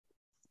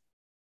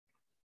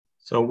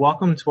So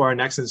welcome to our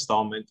next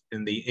installment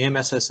in the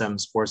AMSSM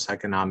Sports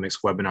Economics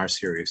webinar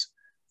series.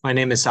 My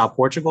name is Sal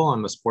Portugal.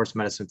 I'm a sports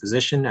medicine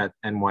physician at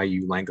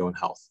NYU Langone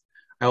Health.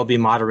 I will be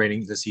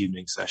moderating this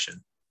evening's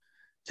session.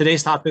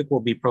 Today's topic will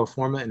be pro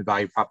forma and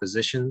value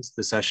propositions.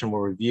 The session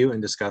will review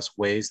and discuss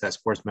ways that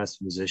sports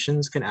medicine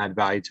physicians can add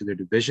value to their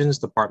divisions,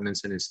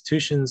 departments, and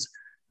institutions,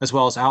 as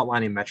well as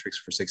outlining metrics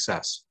for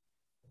success.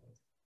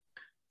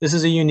 This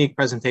is a unique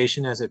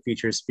presentation as it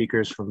features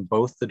speakers from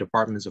both the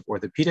departments of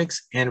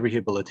orthopedics and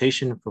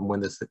rehabilitation from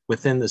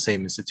within the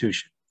same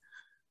institution.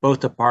 Both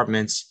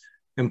departments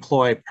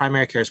employ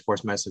primary care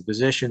sports medicine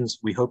physicians.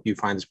 We hope you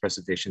find this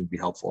presentation to be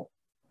helpful.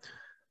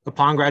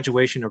 Upon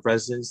graduation of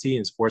residency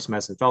in sports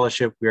medicine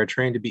fellowship, we are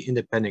trained to be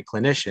independent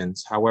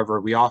clinicians. However,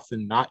 we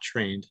often not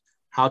trained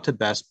how to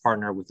best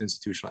partner with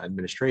institutional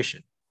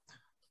administration.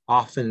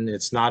 Often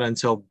it's not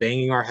until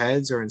banging our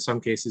heads, or in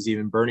some cases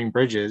even burning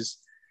bridges,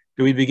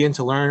 do we begin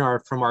to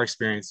learn from our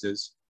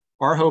experiences.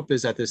 Our hope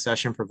is that this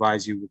session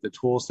provides you with the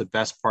tools to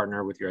best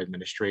partner with your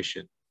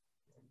administration.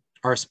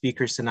 Our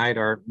speakers tonight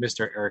are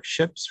Mr. Eric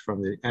Schips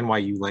from the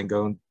NYU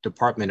Langone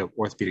Department of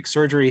Orthopedic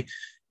Surgery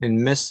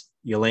and Ms.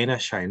 Yelena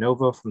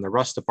Sionova from the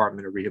Russ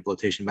Department of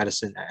Rehabilitation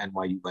Medicine at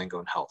NYU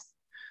Langone Health.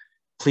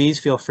 Please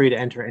feel free to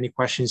enter any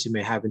questions you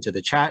may have into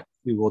the chat.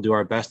 We will do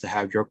our best to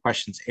have your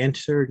questions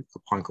answered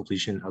upon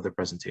completion of the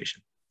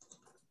presentation.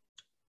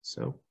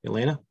 So,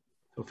 Yelena,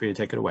 feel free to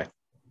take it away.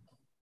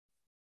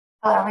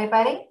 Hello,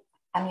 everybody.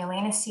 I'm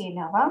Yelena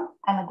Sionova.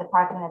 I'm a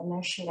department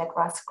administrator at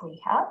Russ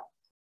Rehab,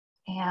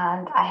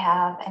 and I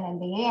have an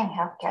MBA in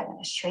healthcare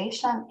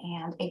administration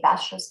and a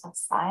bachelor's of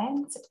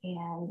science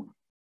in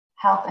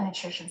health and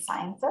nutrition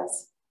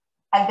sciences.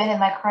 I've been in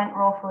my current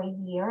role for a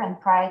year,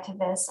 and prior to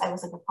this, I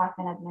was a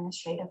department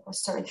administrator for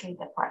surgery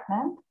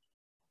department.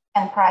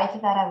 And prior to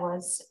that, I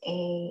was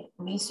a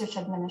research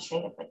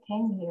administrator for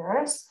 10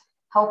 years,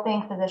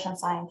 helping physician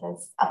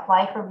scientists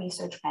apply for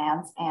research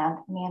grants and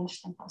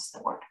manage them post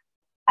the work.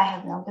 I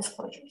have no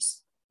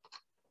disclosures.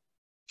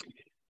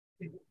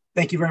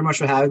 Thank you very much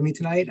for having me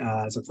tonight.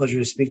 It's a pleasure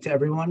to speak to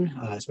everyone,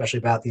 especially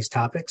about these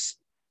topics.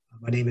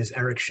 My name is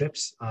Eric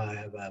Schips. I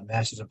have a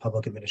master's in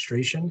public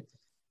administration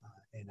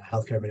in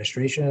healthcare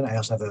administration. I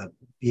also have a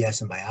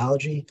BS in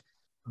biology.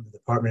 I'm the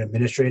department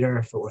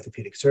administrator for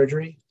orthopedic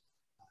surgery.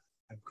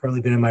 I've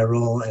currently been in my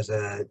role as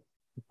a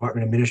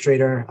department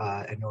administrator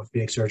in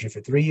orthopedic surgery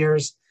for 3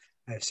 years.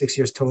 I have 6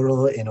 years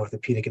total in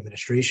orthopedic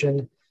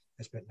administration.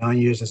 I spent 9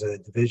 years as a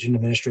division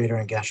administrator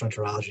in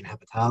gastroenterology and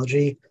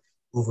hepatology.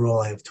 Overall,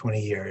 I have 20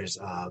 years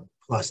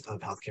plus of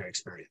healthcare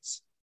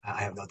experience.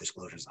 I have no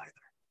disclosures either.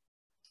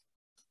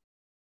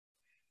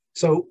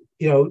 So,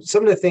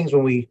 some of the things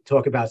when we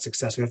talk about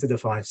success, we have to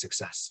define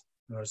success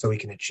so we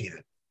can achieve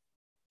it.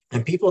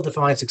 And people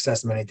define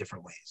success in many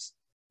different ways.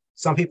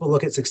 Some people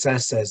look at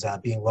success as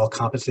being well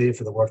compensated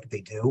for the work that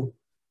they do.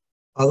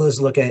 Others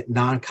look at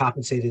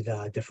non-compensated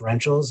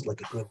differentials,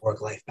 like a good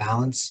work-life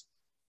balance,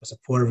 a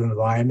supportive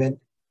environment,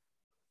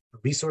 a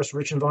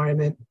resource-rich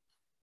environment.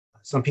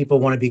 Some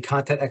people want to be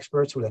content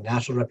experts with a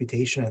national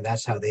reputation, and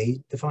that's how they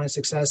define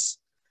success.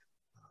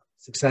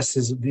 Success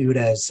is viewed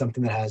as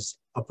something that has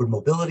upward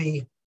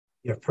mobility,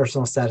 you have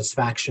personal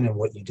satisfaction in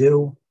what you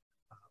do,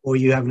 or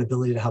you have an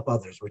ability to help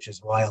others, which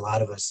is why a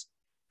lot of us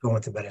go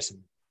into medicine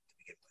to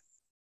begin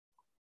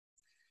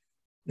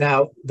with.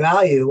 Now,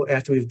 value,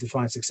 after we've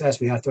defined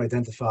success, we have to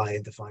identify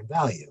and define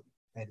value.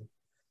 And,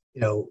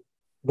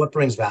 what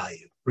brings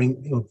value?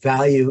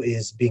 Value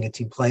is being a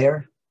team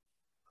player,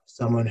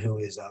 someone who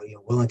is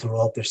willing to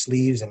roll up their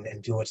sleeves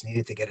and do what's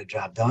needed to get a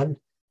job done.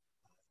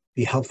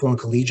 Be helpful and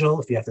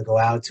collegial if you have to go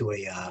out to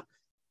a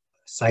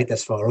site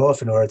that's far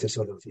off in order to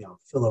sort of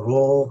fill a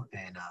role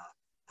and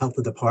help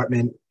the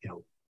department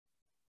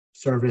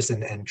service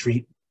and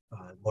treat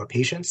more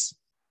patients.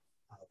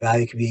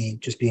 Value could be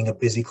just being a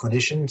busy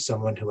clinician,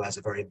 someone who has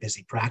a very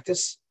busy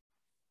practice.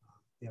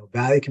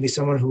 Value can be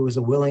someone who is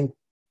a willing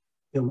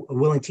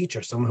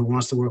teacher, someone who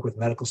wants to work with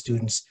medical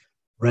students,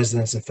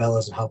 residents, and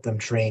fellows and help them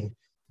train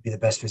to be the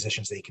best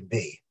physicians they can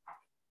be.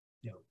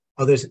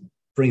 Others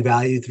bring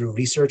value through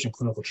research and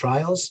clinical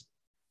trials.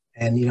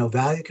 And,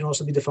 value can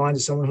also be defined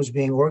as someone who's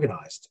being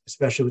organized,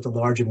 especially with the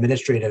large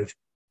administrative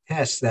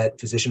tasks that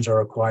physicians are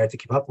required to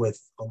keep up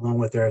with, along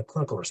with their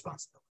clinical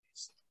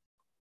responsibilities.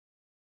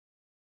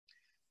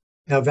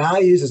 Now,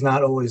 values is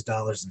not always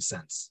dollars and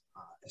cents,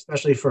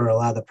 especially for a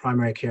lot of the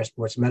primary care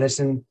sports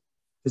medicine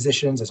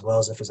physicians, as well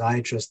as a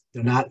physiatrist.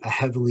 They're not a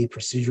heavily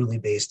procedurally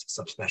based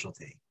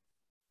subspecialty.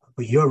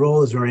 But your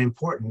role is very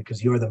important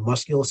because you're the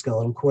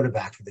musculoskeletal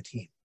quarterback for the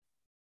team.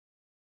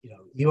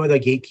 You are the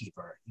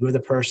gatekeeper. You are the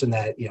person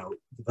that,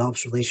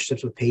 develops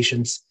relationships with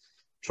patients,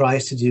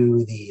 tries to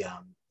do the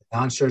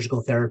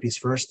non-surgical therapies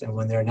first. And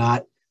when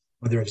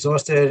they're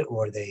exhausted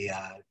or they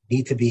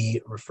need to be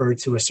referred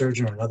to a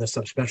surgeon or another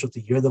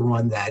subspecialty, you're the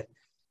one that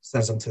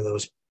sends them to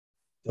those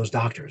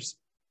doctors.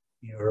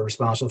 You're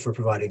responsible for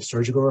providing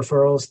surgical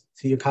referrals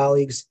to your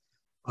colleagues,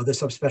 other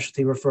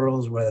subspecialty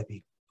referrals, whether that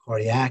be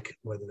cardiac,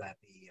 whether that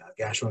be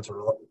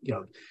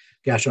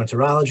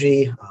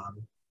gastroenterology,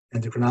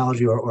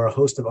 endocrinology, or a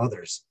host of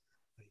others.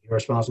 You're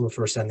responsible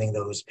for sending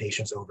those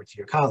patients over to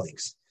your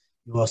colleagues.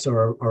 You also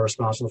are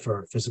responsible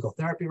for physical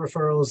therapy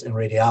referrals and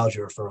radiology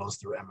referrals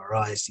through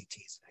MRIs,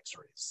 CTs, and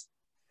X-rays.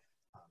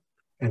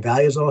 And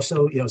value is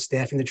also,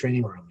 staffing the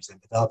training rooms and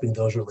developing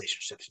those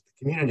relationships with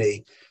the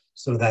community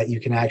so that you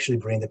can actually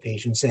bring the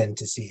patients in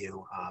to see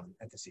you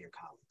and to see your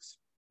colleagues.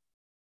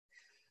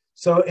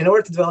 So in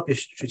order to develop your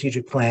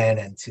strategic plan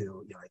and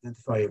to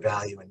identify your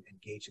value and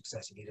gauge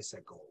success, you need to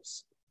set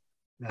goals.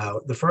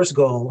 Now, the first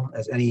goal,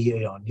 as any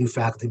new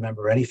faculty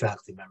member or any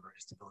faculty member,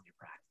 is to build your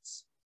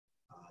practice.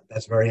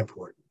 That's very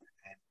important.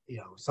 And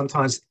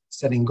sometimes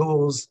setting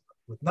goals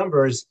with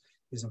numbers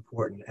is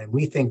important. And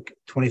we think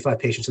 25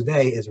 patients a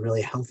day is a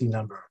really healthy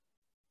number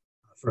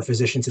for a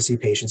physician to see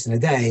patients in a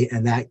day,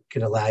 and that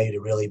can allow you to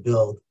really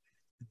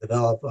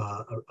develop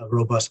a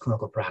robust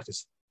clinical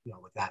practice,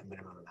 with that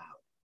minimum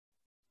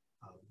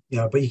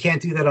amount. But you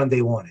can't do that on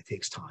day one. It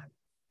takes time.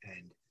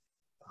 And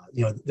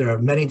there are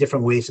many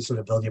different ways to sort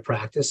of build your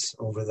practice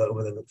over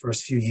the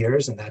first few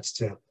years, and that's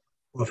to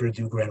offer to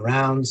do grand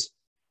rounds,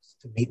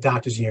 to meet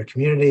doctors in your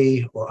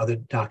community or other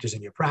doctors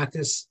in your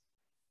practice,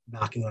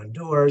 knocking on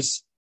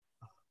doors,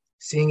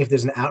 seeing if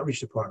there's an outreach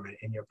department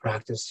in your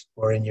practice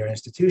or in your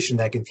institution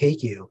that can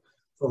take you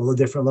to all the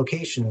different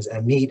locations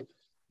and meet,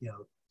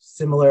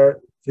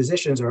 similar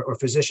physicians or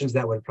physicians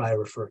that would probably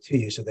refer to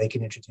you so they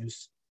can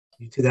introduce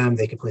you to them,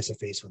 they can place a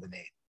face with a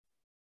name.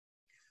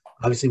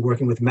 Obviously,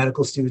 working with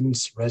medical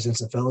students,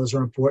 residents, and fellows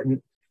are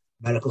important.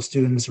 Medical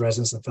students,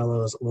 residents, and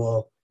fellows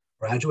all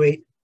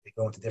graduate. They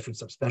go into different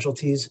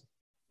subspecialties,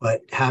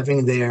 but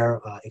having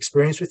their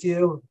experience with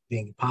you,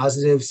 being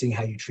positive, seeing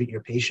how you treat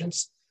your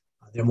patients,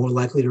 they're more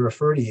likely to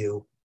refer to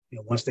you,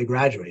 once they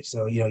graduate.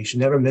 So, you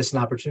should never miss an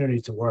opportunity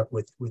to work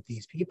with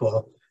these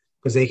people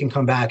because they can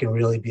come back and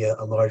really be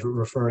a large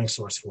referring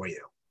source for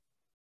you.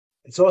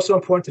 It's also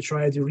important to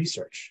try to do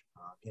research.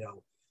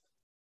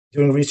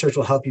 Doing research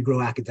will help you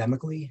grow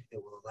academically. It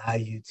will allow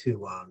you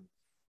to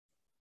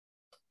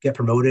get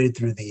promoted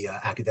through the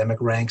academic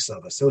ranks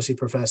of associate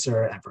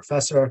professor and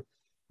professor. It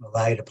will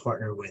allow you to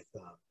partner with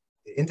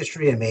the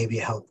industry and maybe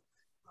help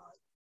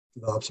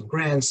develop some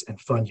grants and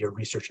fund your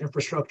research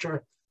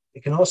infrastructure.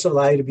 It can also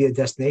allow you to be a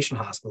destination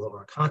hospital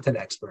or a content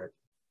expert,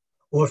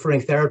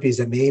 offering therapies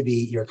that maybe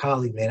your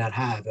colleague may not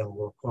have and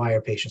will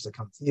require patients to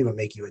come to you and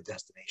make you a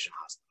destination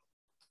hospital.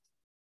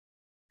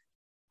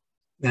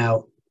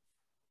 Now,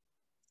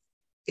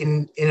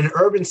 in an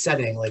urban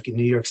setting like in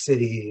New York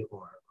City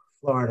or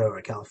Florida or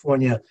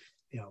California,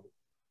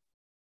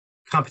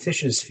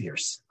 competition is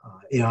fierce.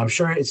 I'm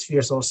sure it's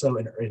fierce also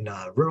in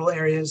rural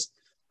areas,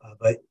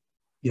 but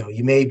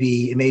it may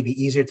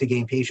be easier to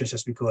gain patients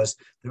just because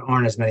there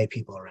aren't as many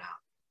people around.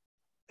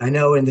 I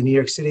know in the New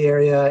York City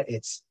area,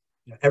 it's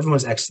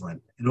everyone's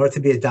excellent. In order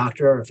to be a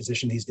doctor or a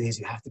physician these days,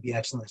 you have to be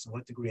excellent. So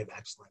what degree of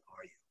excellent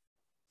are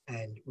you?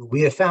 And what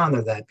we have found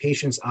are that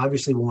patients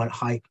obviously want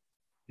high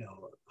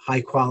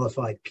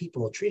qualified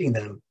people treating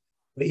them,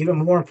 but even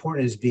more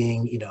important is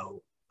being,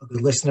 a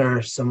good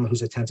listener, someone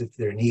who's attentive to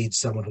their needs,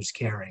 someone who's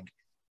caring,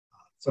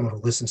 someone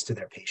who listens to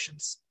their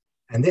patients.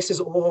 And this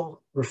is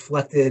all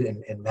reflected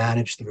and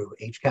managed through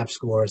HCAP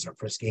scores or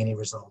Press-Ganey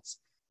results,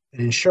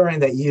 and ensuring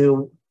that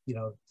you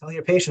tell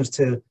your patients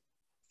to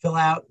fill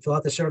out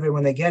the survey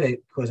when they get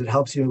it, because it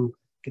helps you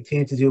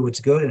continue to do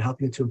what's good and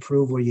help you to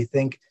improve where you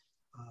think,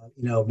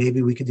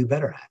 maybe we could do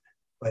better at.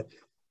 But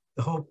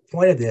the whole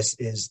point of this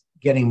is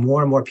getting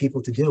more and more people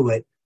to do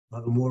it,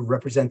 have a more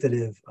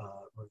representative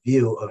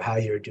review of how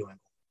you're doing.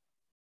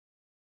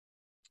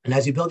 And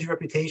as you build your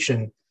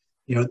reputation,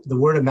 the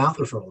word of mouth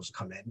referrals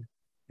come in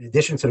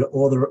addition to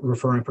all the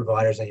referring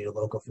providers in your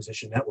local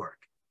physician network.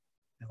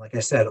 And like I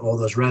said, all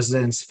those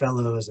residents,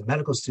 fellows, and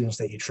medical students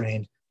that you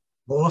trained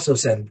will also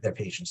send their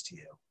patients to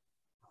you,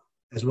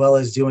 as well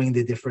as doing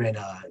the different,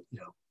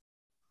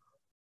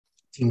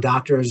 team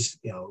doctors,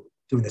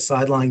 doing the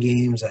sideline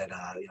games at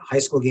high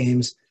school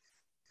games,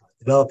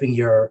 developing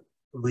your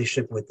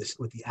relationship with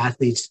the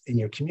athletes in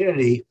your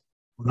community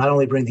will not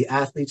only bring the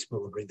athletes, but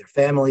will bring their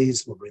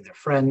families, will bring their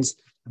friends.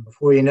 And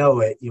before you know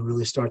it, you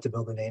really start to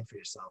build a name for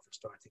yourself and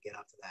start to get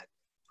up to that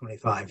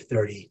 25,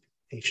 30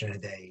 patient a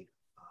day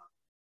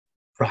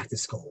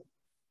practice goal.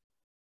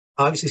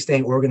 Obviously,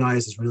 staying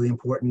organized is really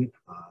important,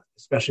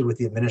 especially with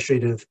the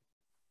administrative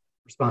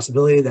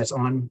responsibility that's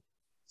on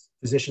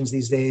physicians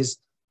these days,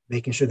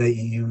 making sure that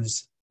you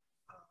use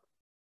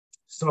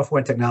software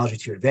and technology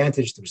to your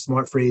advantage through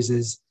smart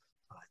phrases,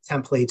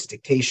 templates,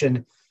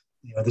 dictation.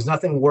 There's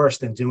nothing worse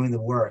than doing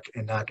the work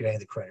and not getting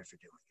the credit for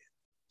doing it.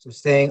 So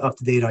staying up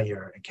to date on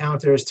your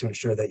encounters to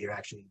ensure that you're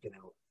actually going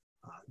to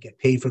get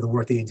paid for the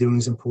work that you're doing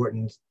is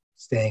important.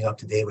 Staying up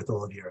to date with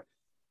all of your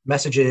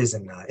messages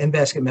and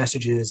in-basket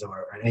messages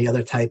or any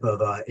other type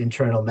of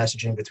internal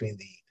messaging between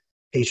the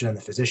patient and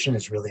the physician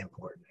is really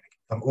important. It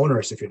can become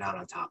onerous if you're not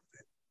on top of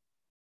it.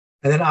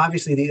 And then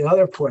obviously the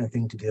other important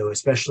thing to do,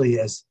 especially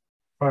as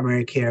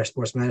primary care,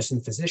 sports medicine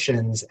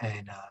physicians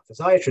and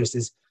physiatrists,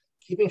 is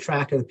keeping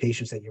track of the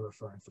patients that you're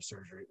referring for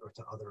surgery or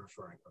to other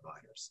referring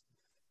providers.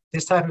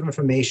 This type of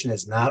information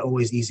is not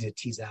always easy to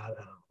tease out of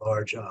a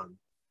large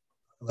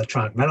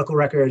electronic medical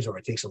records or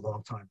it takes a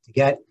long time to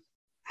get.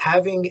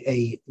 Having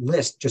a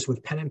list just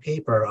with pen and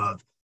paper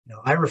of,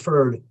 I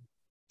referred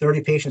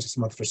 30 patients this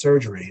month for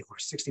surgery or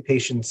 60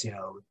 patients, in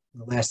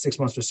the last 6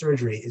 months for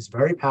surgery is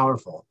very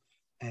powerful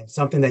and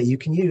something that you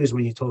can use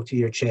when you talk to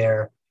your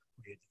chair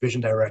or your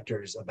division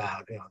directors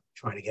about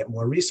trying to get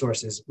more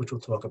resources, which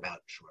we'll talk about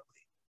shortly.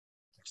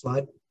 Next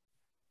slide.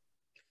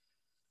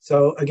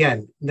 So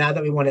again, now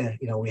that we want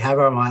to, we have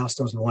our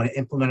milestones, we want to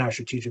implement our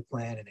strategic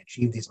plan and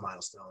achieve these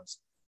milestones.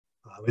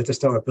 We have to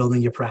start with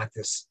building your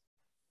practice.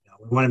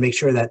 We want to make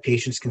sure that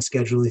patients can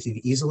schedule with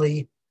you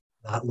easily,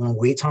 not long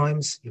wait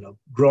times.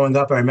 Growing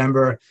up, I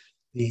remember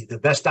the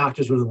best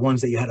doctors were the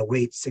ones that you had to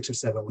wait 6 or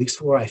 7 weeks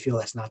for. I feel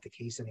that's not the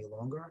case any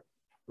longer.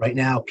 Right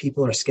now,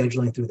 people are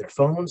scheduling through their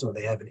phones or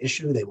they have an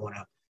issue. They want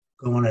to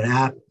go on an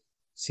app,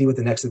 see what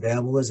the next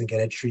available is and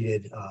get it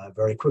treated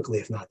very quickly,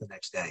 if not the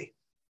next day.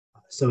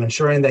 So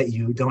ensuring that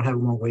you don't have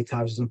long wait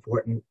times is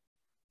important.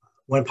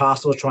 When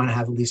possible, trying to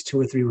have at least 2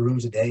 or 3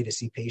 rooms a day to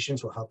see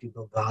patients will help you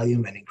build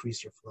volume and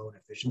increase your flow and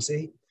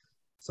efficiency.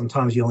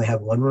 Sometimes you only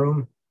have 1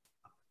 room.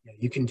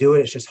 You can do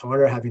it. It's just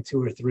harder. Having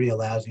 2 or 3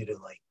 allows you to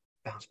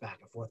bounce back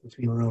and forth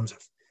between rooms.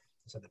 If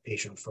send the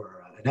patient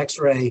for an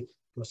X-ray,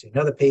 go see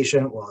another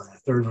patient, while in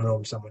a 3rd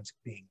room, someone's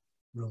being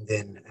roomed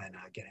in and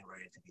getting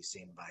ready to be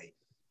seen by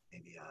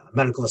maybe a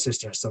medical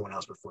assistant or someone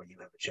else before you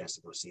have a chance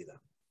to go see them.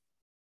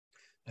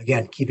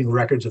 Again, keeping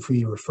records of who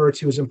you refer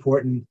to is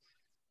important.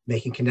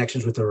 Making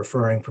connections with the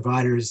referring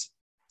providers,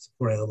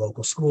 supporting the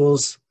local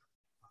schools.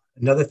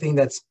 Another thing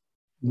that's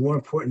more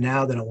important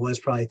now than it was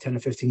probably 10 or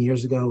 15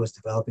 years ago is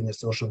developing a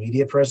social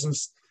media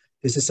presence.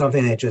 This is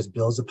something that just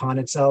builds upon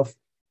itself.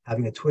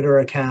 Having a Twitter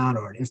account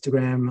or an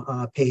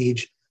Instagram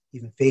page,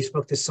 even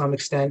Facebook to some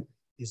extent,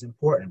 is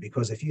important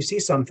because if you see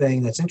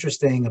something that's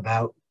interesting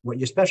about what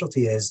your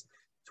specialty is,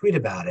 tweet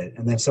about it,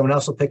 and then someone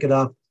else will pick it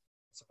up,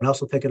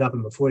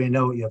 and before you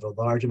know it, you have a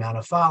large amount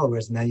of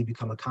followers, and then you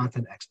become a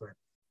content expert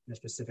in a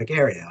specific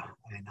area,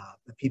 and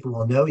the people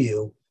will know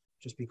you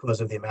just because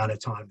of the amount of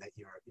time that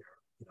your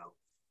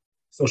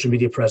social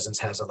media presence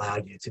has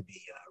allowed you to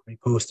be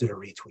reposted or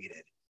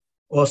retweeted.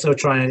 Also,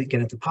 trying to get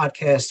into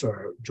podcasts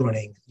or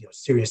joining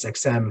Sirius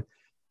XM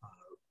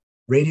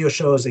radio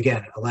shows,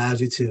 again,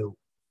 allows you to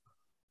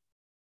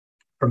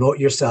promote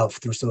yourself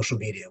through social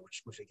media,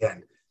 which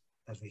again,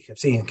 as we have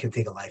seen, can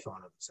take a life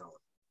on its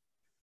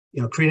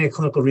own. Creating a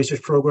clinical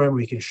research program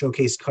where you can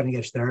showcase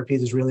cutting-edge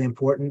therapies is really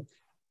important.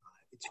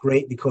 It's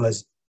great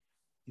because,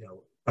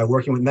 by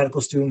working with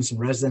medical students and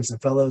residents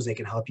and fellows, they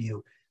can help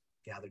you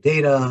gather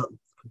data,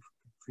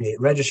 create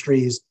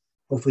registries.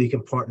 Hopefully you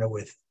can partner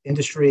with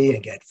industry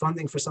and get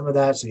funding for some of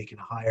that so you can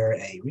hire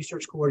a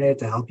research coordinator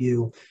to help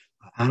you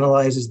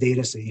analyze this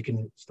data so you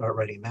can start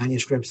writing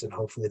manuscripts, and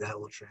hopefully that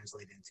will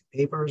translate into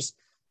papers.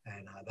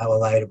 And that will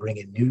allow you to bring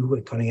in new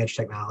and cutting-edge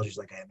technologies,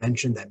 like I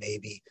mentioned, that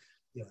maybe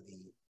the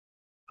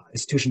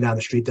institution down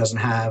the street doesn't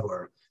have,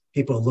 or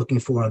people are looking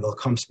for, and they'll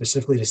come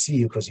specifically to see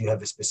you because you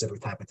have a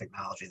specific type of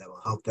technology that will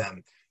help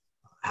them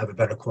have a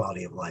better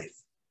quality of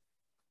life.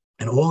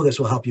 And all of this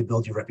will help you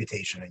build your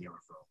reputation and your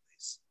referral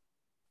base.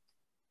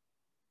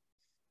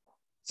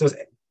 So,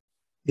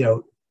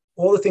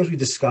 all the things we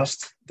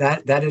discussed,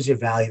 that is your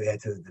value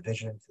add to the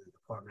division, to the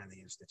department, and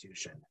the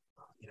institution.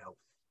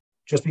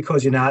 Just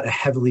because you're not a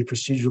heavily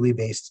procedurally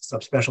based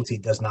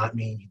subspecialty does not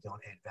mean you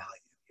don't add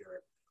value. Your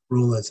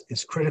role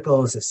is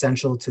critical, is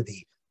essential to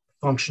the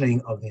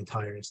functioning of the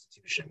entire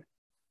institution.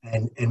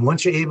 And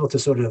once you're able to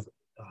sort of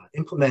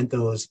implement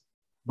those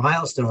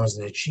milestones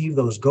and achieve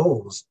those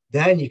goals,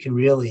 then you can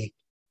really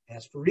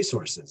ask for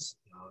resources.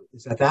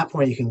 It's at that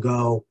point you can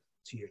go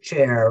to your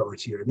chair or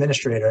to your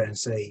administrator and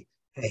say,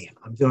 hey,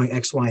 I'm doing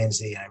X, Y, and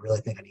Z, and I really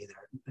think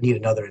I need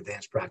another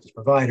advanced practice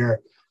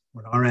provider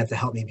or an RN to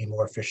help me be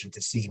more efficient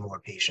to see more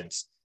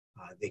patients.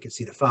 They could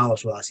see the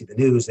follow-ups while I see the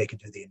news. They could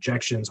do the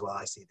injections while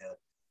I see the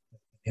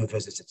new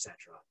visits, etc.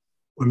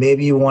 Or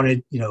maybe you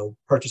want to,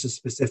 purchase a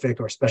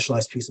specific or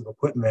specialized piece of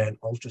equipment,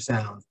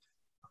 ultrasound,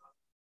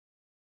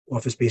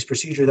 office-based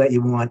procedure that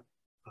you want.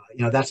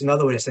 That's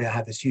another way to say I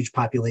have this huge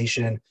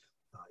population.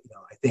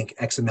 I think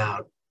X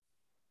amount.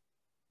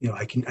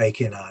 I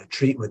can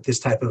treat with this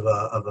type of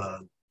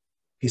a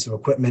piece of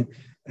equipment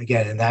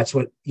again, and that's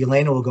what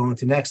Yelena will go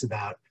into next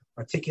about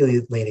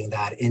articulating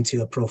that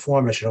into a pro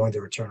forma showing the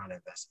return on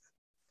investment.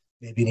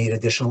 Maybe you need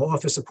additional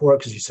office support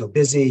because you're so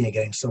busy and you're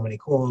getting so many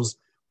calls,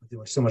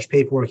 doing so much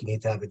paperwork. You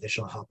need to have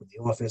additional help in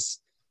the office.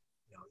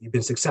 You've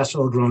been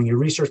successful growing your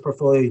research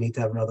portfolio. You need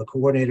to have another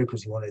coordinator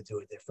because you want to do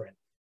a different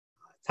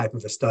type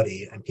of a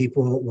study, and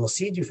people will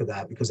seed you for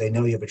that because they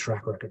know you have a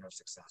track record of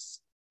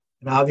success.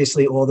 And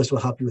obviously, all this will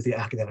help you with your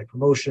academic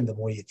promotion. The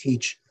more you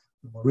teach,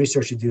 the more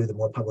research you do, the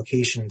more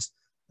publications.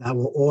 That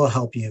will all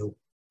help you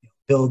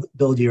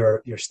build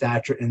your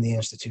stature in the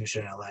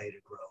institution and allow you to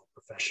grow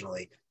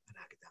professionally and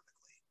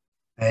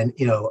academically.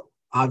 And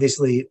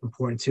obviously,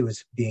 important too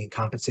is being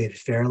compensated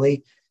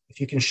fairly.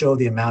 If you can show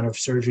the amount of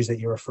surgeries that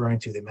you're referring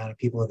to, the amount of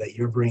people that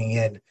you're bringing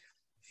in,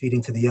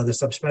 feeding to the other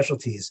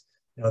subspecialties,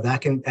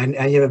 that can, and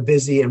you have a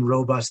busy and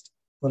robust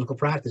clinical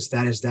practice,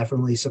 that is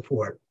definitely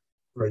support.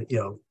 for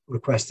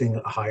requesting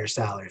a higher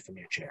salary from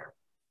your chair.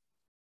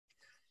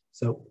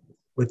 So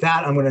with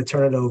that, I'm going to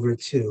turn it over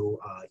to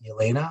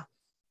Yelena,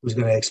 who's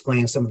going to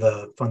explain some of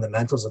the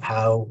fundamentals of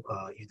how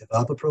you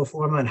develop a pro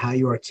forma and how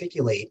you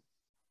articulate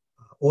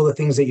all the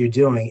things that you're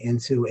doing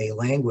into a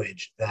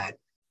language that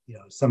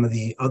some of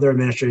the other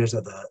administrators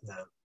or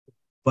the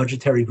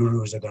budgetary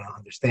gurus are going to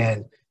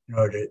understand in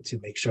order to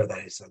make sure that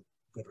it's a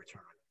good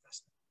return on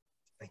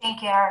investment.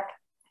 Thank you, Eric.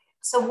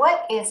 So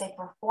what is a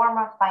pro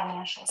forma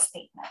financial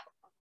statement?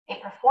 A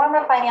pro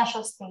forma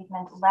financial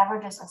statement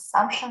leverages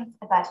assumptions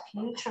about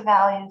future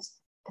values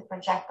to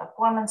project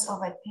performance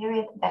over a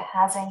period that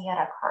hasn't yet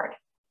occurred.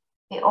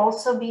 They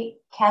also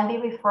can be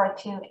referred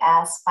to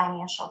as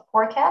financial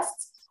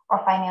forecasts or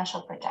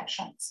financial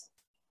projections.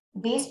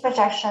 These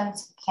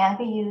projections can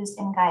be used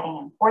in guiding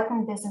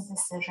important business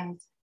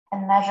decisions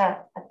and measure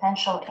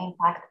potential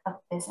impact of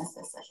business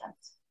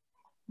decisions.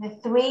 The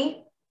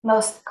three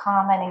most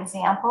common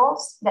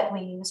examples that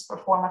we use pro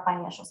forma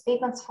financial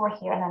statements for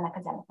here in an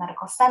academic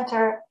medical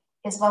center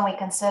is when we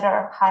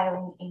consider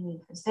hiring a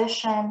new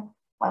physician,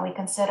 when we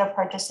consider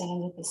purchasing a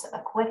new piece of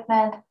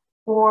equipment,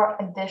 or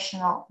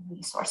additional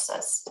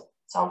resources.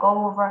 So I'll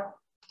go over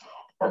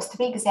those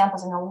three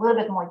examples in a little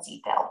bit more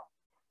detail.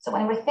 So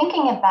when we're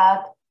thinking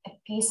about a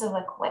piece of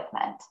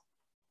equipment,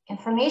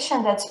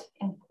 information that's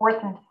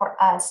important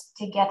for us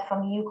to get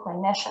from you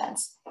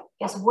clinicians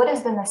is what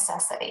is the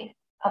necessity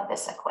of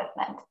this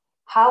equipment?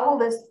 How will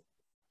this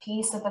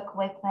piece of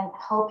equipment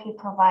help you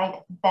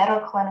provide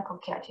better clinical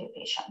care to your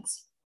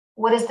patients?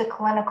 What is the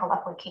clinical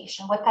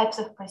application? What types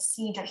of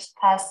procedures,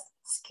 tests,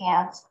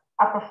 scans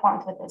are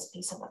performed with this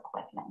piece of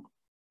equipment?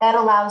 That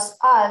allows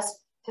us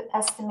to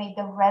estimate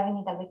the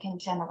revenue that we can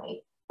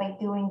generate by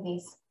doing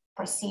these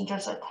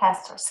procedures or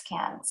tests or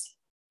scans.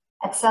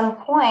 At some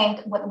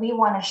point, what we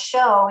want to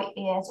show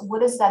is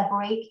what is that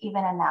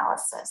break-even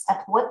analysis?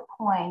 At what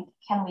point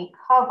can we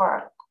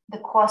cover the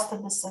cost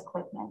of this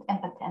equipment and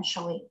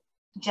potentially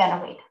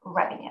generate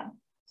revenue?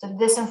 So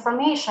this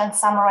information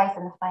summarized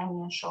in the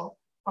financial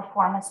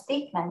performance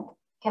statement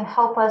can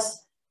help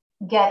us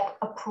get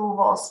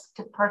approvals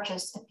to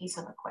purchase a piece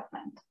of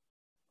equipment.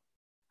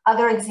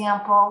 Other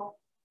example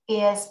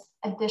is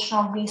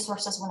additional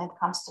resources when it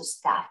comes to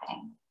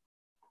staffing.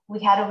 We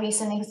had a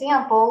recent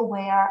example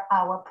where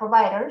our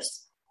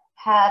providers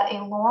had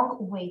a long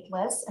wait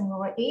list, and we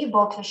were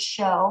able to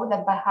show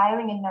that by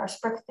hiring a nurse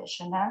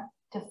practitioner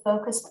to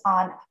focus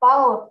on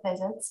follow-up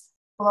visits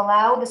will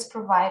allow this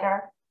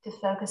provider to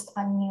focus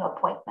on new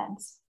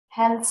appointments.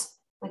 Hence,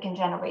 we can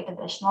generate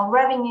additional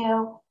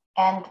revenue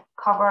and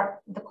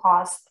cover the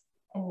cost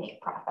and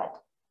make profit.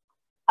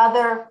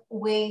 Other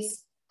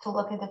ways to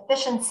look at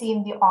efficiency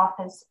in the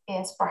office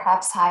is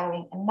perhaps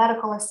hiring a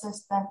medical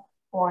assistant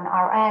or an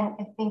RN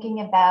and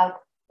thinking about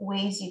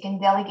ways you can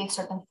delegate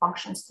certain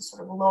functions to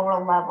sort of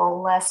lower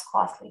level, less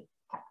costly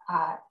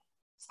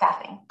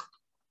staffing.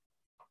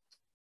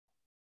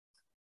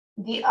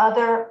 The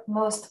other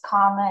most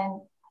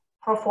common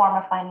pro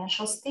forma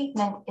financial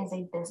statement is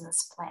a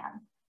business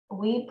plan.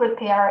 We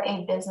prepare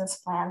a business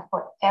plan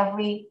for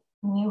every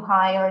new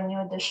hire, new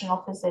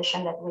additional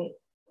physician that we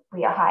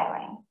are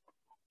hiring.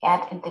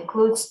 And it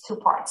includes two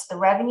parts, the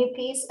revenue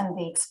piece and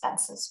the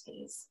expenses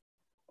piece.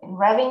 In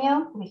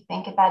revenue, we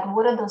think about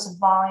what are those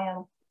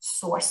volume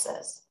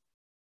sources?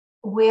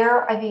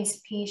 Where are these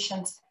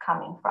patients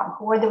coming from?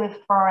 Who are the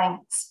referring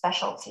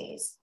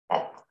specialties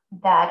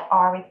that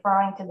are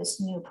referring to this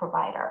new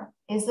provider?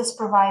 Is this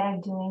provider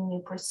doing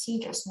new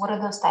procedures? What are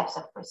those types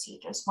of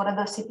procedures? What are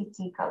those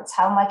CPT codes?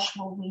 How much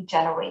will we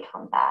generate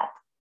from that?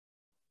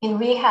 In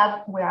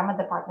rehab, where I'm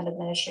a department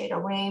administrator,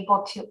 we're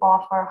able to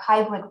offer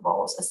hybrid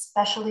roles,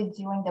 especially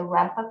during the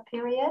ramp-up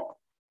period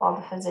while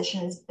the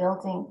physician is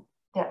building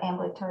their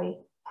ambulatory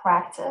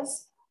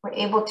practice. We're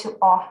able to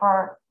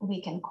offer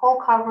weekend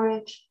call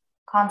coverage,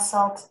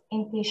 consult,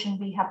 inpatient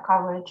rehab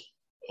coverage,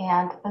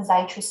 and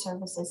physiatry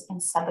services in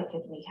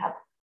subacute rehab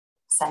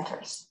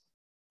centers.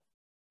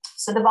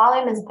 So the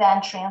volume is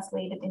then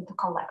translated into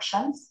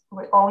collections.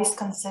 We always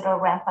consider a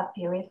ramp-up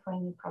period for a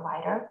new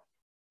provider.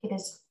 It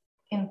is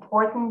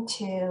important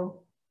to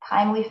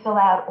timely fill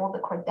out all the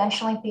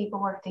credentialing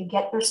paperwork to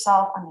get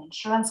yourself on the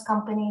insurance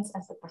companies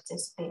as a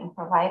participating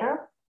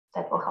provider.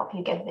 That will help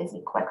you get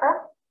busy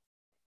quicker.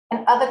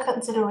 And other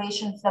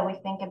considerations that we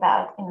think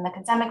about in an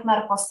academic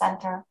medical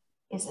center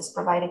is this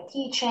provider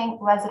teaching,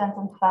 residents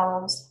and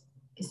fellows?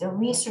 Is there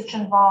research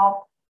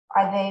involved?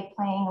 Are they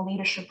playing a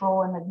leadership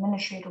role and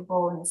administrative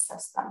role in the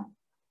system?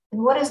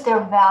 And what is their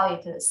value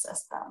to the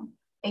system?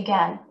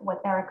 Again,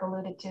 what Eric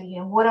alluded to,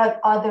 what are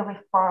other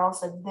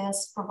referrals that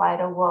this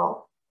provider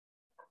will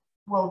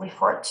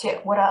refer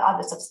to? What are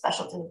other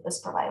subspecialties that this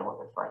provider will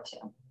refer to?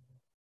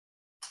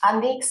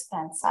 On the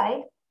expense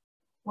side,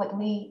 what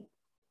we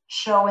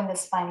show in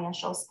this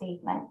financial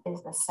statement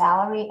is the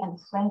salary and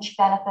fringe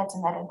benefits,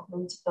 and that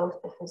includes both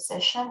the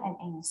physician and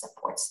any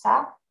support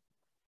staff,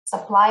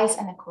 supplies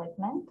and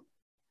equipment,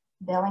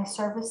 billing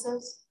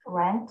services,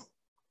 rent,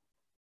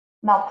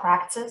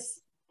 malpractice,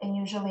 and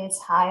usually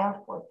it's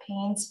higher for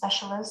pain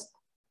specialists,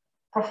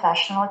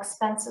 professional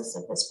expenses.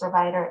 If this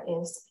provider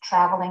is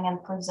traveling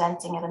and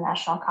presenting at a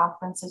national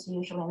conferences,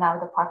 usually in our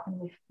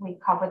department, we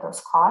cover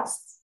those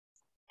costs,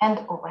 and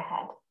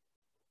overhead.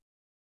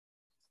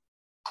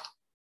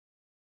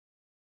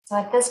 So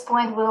at this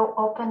point, we'll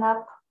open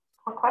up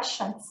for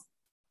questions.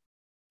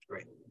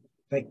 Great.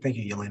 Thank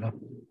you, Yelena.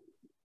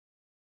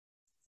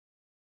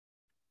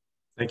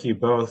 Thank you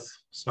both.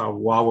 So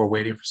while we're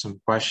waiting for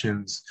some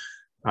questions,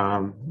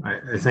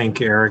 I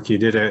think, Eric, you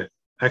did an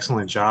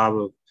excellent job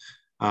of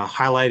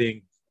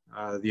highlighting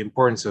the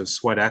importance of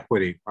sweat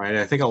equity, right?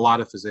 I think a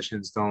lot of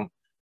physicians don't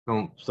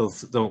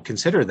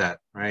consider that,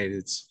 right?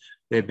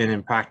 They've been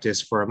in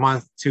practice for a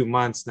month, 2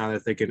 months. Now they're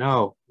thinking,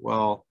 oh,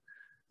 well,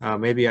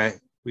 maybe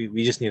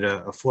we just need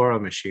a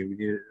fluoro machine, we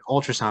need an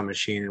ultrasound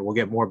machine, and we'll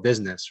get more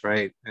business,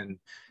 right? And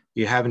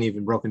you haven't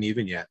even broken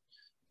even yet,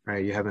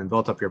 right? You haven't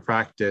built up your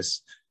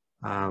practice.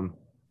 I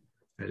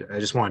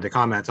just wanted to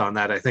comment on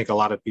that. I think a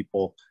lot of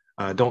people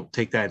don't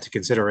take that into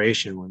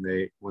consideration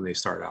when they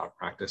start out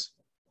practice.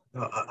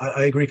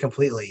 I agree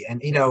completely.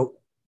 And, you know,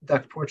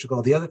 Dr.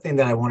 Portugal, the other thing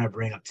that I want to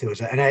bring up too is,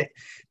 and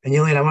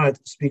Yelena, I want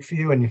to speak for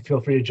you, and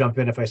feel free to jump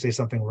in if I say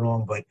something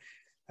wrong, but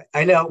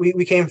I know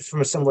we came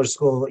from a similar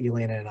school,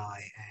 Yelena and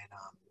I, and,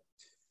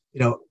 you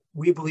know,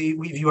 we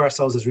view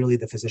ourselves as really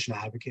the physician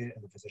advocate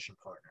and the physician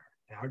partner.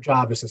 And our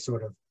job is to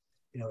sort of,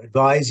 you know,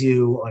 advise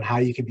you on how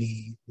you can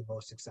be the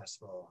most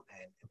successful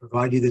and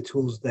provide you the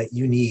tools that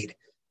you need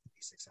to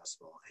be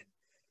successful. And,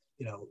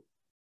 you know,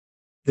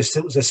 the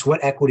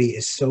sweat equity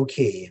is so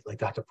key, like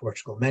Dr.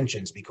 Portugal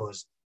mentions,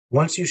 because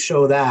once you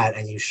show that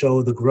and you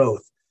show the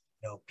growth,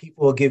 you know,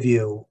 people will give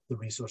you the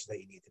resources that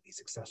you need to be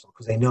successful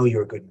because they know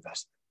you're a good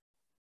investment.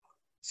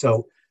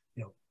 So,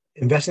 you know,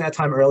 investing that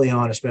time early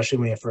on, especially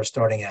when you're first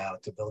starting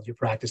out, to build your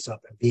practice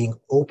up and being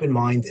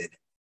open-minded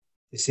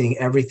to seeing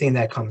everything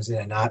that comes in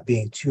and not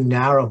being too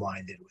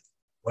narrow-minded with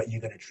what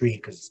you're going to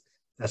treat, because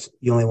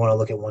you only want to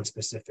look at one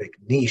specific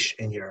niche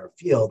in your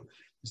field,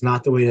 is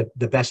not the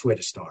best way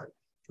to start.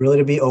 Really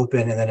to be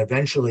open, and then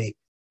eventually,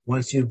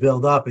 once you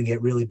build up and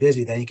get really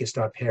busy, then you can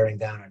start paring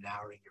down or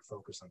narrowing your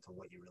focus onto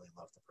what you really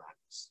love to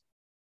practice.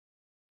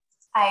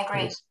 I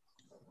agree.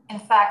 In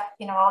fact,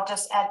 you know, I'll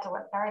just add to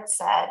what Eric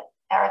said.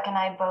 Eric and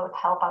I both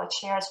help our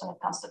chairs when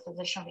it comes to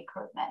physician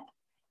recruitment,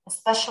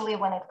 especially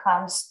when it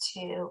comes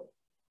to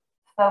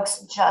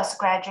folks just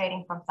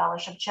graduating from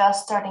fellowship,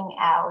 just starting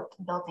out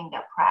building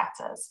their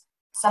practice.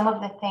 Some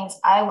of the things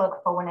I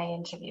look for when I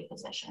interview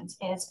physicians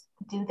is,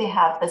 do they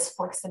have this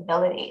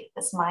flexibility,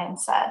 this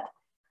mindset?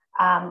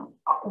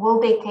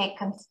 Will they take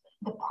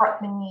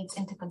department needs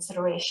into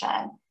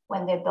consideration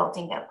when they're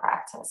building their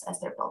practice, as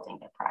they're building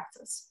their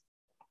practice?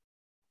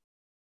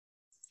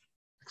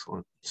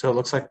 Excellent. So it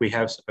looks like we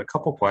have a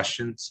couple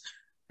questions,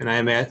 and I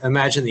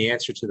imagine the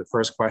answer to the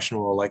first question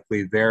will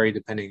likely vary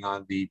depending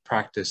on the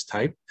practice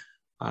type.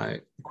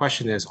 The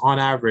question is, on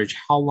average,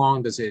 how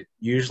long does it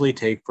usually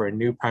take for a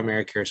new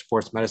primary care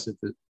sports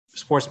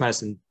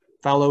medicine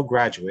fellow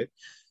graduate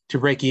to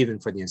break even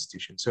for the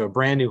institution? So a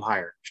brand new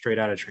hire, straight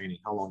out of training,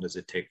 how long does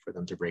it take for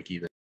them to break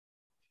even?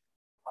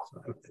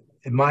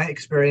 In my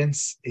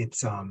experience, it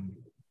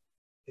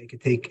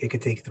could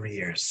take 3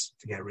 years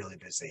to get really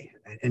busy,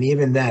 and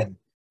even then,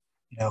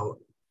 you know,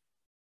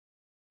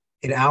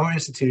 in our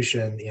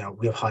institution, you know,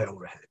 we have high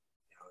overhead.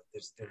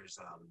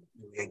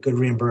 We get good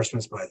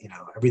reimbursements, but, you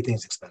know,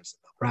 everything's expensive.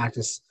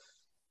 Practice,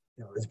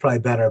 you know, it's probably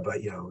better,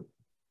 but, you know,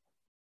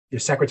 your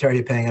secretary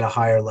you're paying at a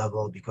higher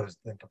level because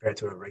then compared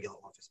to a regular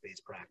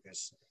office-based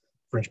practice,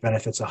 fringe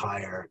benefits are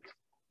higher.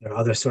 There are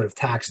other sort of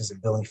taxes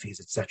and billing fees,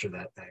 et cetera,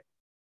 that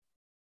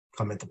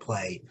come into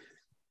play.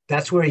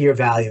 That's where your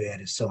value add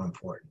is so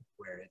important,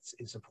 where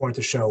it's important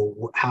to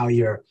show how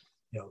you're,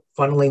 you know,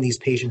 funneling these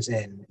patients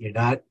in. You're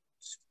not,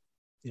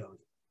 you know,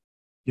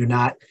 you're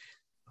not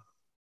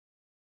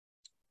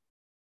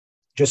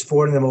just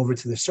forwarding them over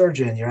to the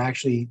surgeon. You're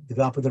actually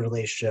developing the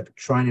relationship,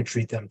 trying to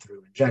treat them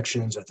through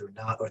injections or through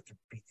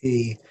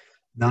PT,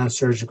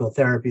 non-surgical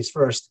therapies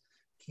first,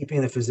 keeping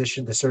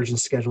the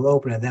surgeon's schedule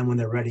open, and then when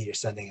they're ready, you're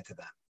sending it to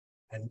them.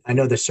 And I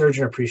know the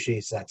surgeon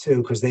appreciates that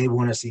too, because they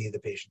want to see the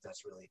patient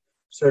that's really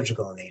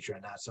surgical in nature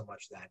and not so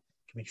much that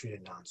can be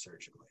treated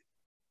non-surgically.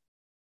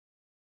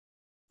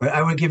 But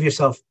I would give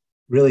yourself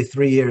really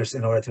 3 years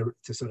in order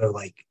to sort of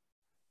like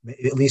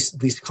at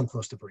least come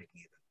close to breaking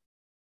even.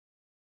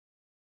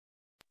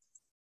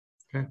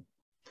 Okay.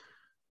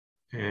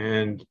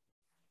 And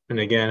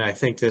again, I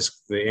think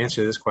the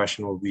answer to this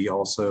question will be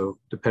also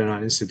dependent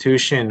on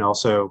institution.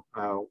 Also,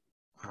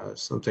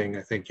 something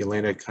I think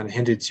Yelena kind of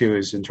hinted to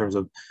is in terms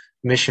of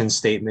mission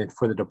statement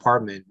for the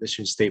department,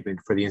 mission statement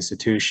for the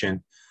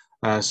institution.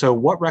 So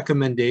what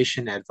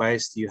recommendation,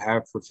 advice do you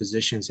have for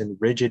physicians in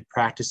rigid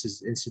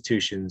practices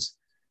institutions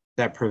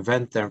that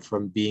prevent them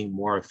from being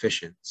more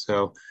efficient?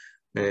 So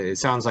it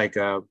sounds like,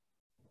 I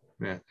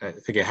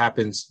think it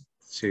happens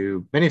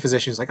to many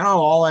physicians, like, oh,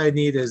 all I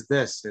need is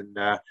this. And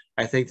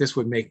I think this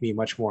would make me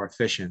much more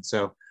efficient.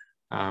 So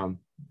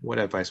what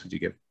advice would you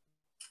give?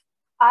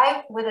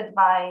 I would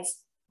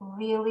advise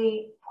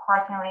really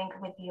partnering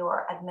with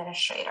your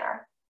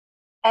administrator.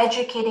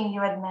 educating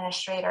your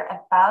administrator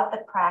about the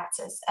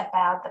practice,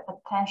 about the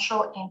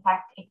potential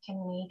impact it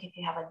can make if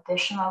you have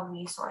additional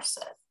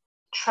resources,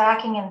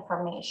 tracking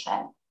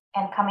information,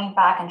 and coming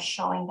back and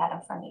showing that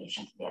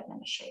information to the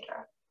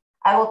administrator.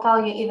 I will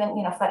tell you, even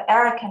for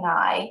Eric and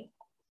I,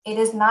 it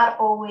is not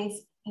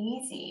always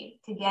easy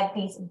to get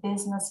these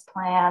business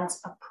plans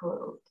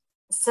approved.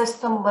 The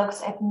system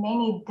looks at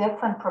many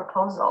different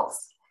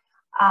proposals,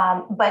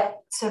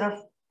 but sort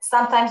of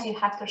sometimes you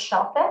have to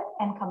shelf it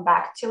and come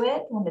back to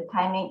it when the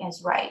timing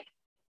is right.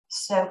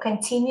 So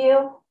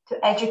continue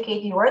to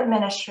educate your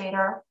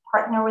administrator,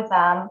 partner with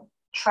them,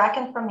 track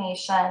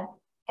information,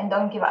 and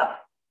don't give up.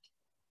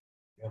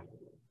 Yeah,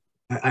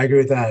 I agree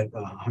with that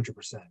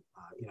 100%.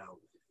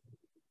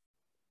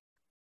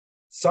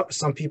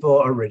 Some people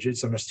are rigid.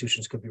 Some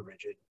institutions could be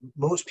rigid.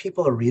 Most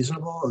people are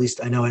reasonable. At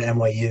least I know at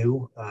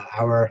NYU,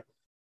 our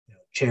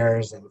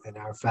chairs and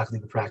our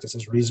faculty of practice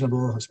is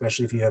reasonable,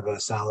 especially if you have a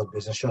solid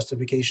business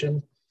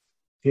justification.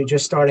 If you're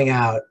just starting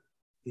out,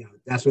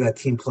 that's where that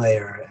team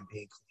player and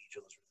being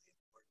collegial is really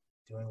important.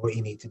 Doing what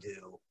you need to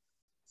do,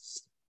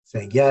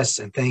 saying yes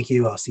and thank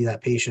you. I'll see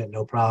that patient,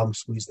 no problem.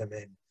 Squeeze them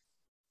in.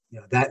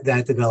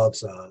 That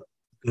develops a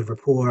good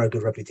rapport, a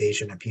good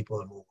reputation, and people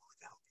are more willing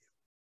to help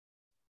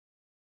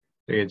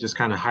you. It just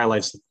kind of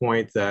highlights the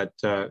point that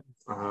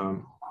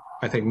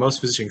I think most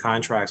physician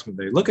contracts, when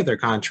they look at their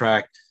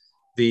contract,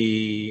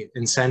 the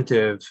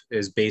incentive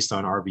is based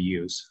on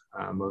RVUs.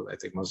 I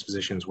think most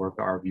physicians work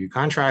RVU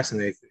contracts,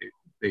 and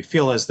they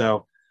feel as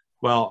though,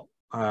 well,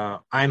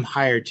 I'm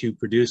hired to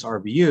produce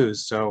RVUs,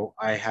 so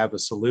I have a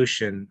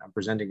solution. I'm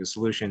presenting a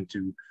solution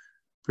to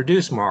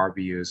produce more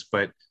RVUs.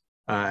 But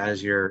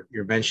as you're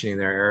mentioning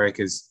there, Eric,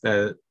 is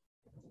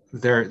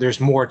there's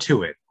more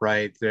to it,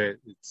 right?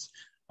 It's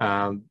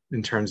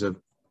in terms of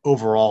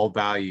overall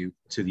value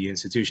to the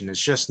institution. It's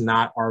just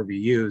not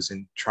RVUs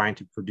and trying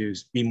to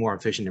be more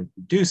efficient in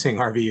producing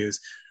RVUs.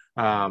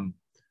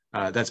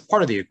 That's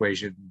part of the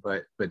equation,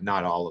 but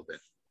not all of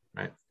it,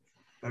 right?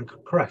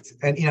 Correct.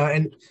 And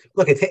and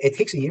look, it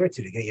takes a year or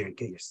two to get your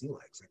CLEX,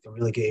 like to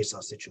really get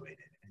yourself situated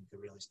and to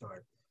really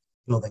start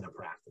building a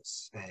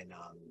practice. And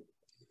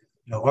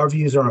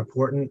RVUs are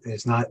important.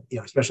 It's not,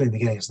 especially in the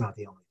beginning, it's not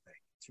the only thing.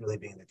 It's really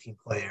being the team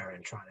player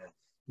and trying to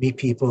meet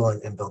people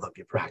and build up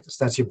your practice.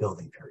 That's your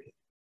building period.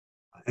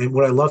 And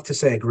what I love to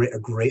say, a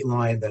great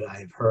line that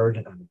I've heard,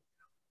 and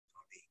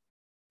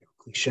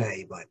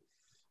cliche, but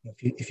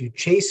if you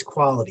chase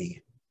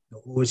quality,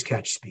 you'll always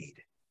catch speed.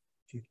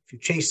 If you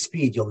chase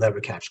speed, you'll never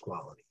catch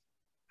quality.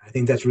 I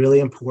think that's really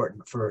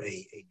important for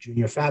a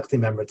junior faculty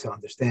member to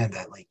understand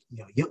that,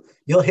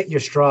 you'll hit your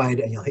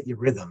stride and you'll hit your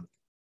rhythm.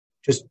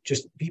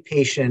 Just be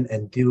patient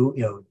and do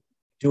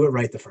it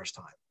right the first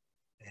time,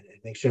 and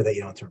make sure that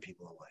you don't turn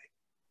people away.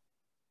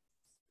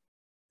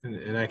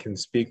 And I can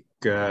speak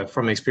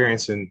from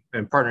experience in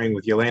partnering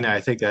with Yelena. I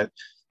think that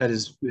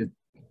is,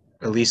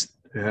 at least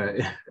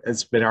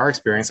it's been our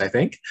experience, I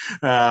think,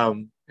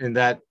 and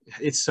that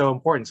it's so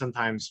important.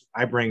 Sometimes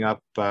I bring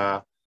up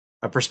a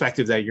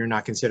perspective that you're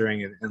not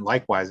considering, and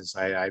likewise,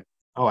 I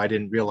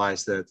didn't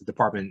realize that the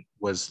department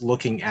was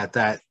looking at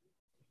that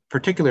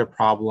particular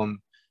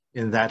problem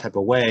in that type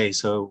of way.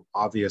 So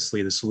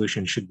obviously the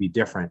solution should be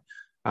different.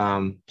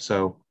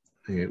 So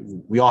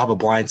we all have a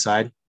blind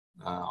side,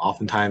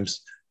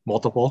 oftentimes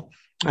multiple.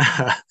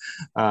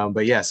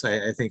 But yes,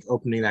 I think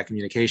opening that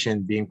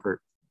communication, being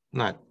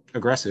not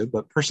aggressive,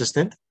 but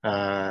persistent,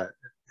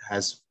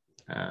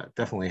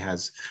 definitely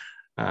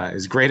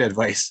is great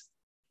advice.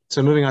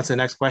 So moving on to the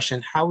next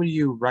question, how would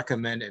you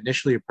recommend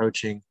initially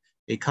approaching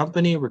a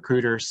company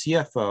recruiter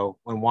CFO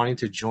when wanting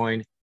to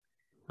join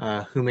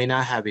who may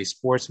not have a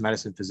sports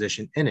medicine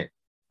physician in it,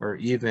 or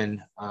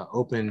even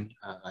open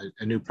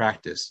a new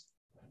practice?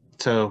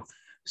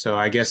 So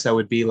I guess that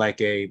would be like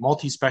a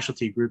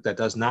multi-specialty group that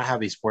does not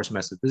have a sports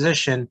medicine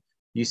physician.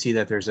 You see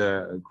that there's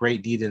a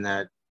great need in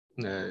that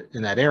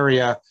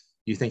area.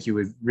 You think you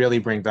would really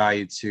bring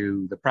value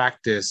to the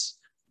practice.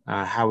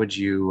 How would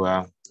you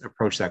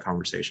approach that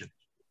conversation?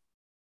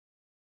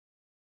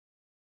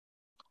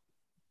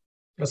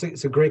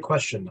 It's a great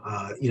question.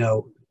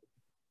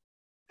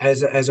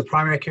 As a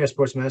primary care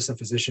sports medicine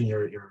physician,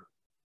 you're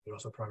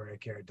also a primary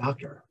care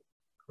doctor,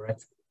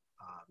 correct?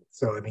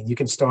 So I mean, you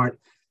can start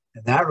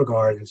in that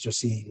regard and just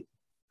see.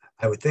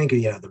 I would think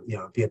be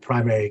a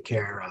primary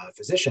care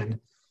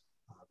physician,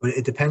 but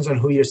it depends on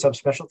who your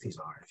subspecialties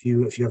are. If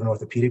you have an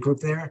orthopedic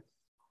group there,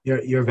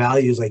 your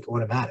value is like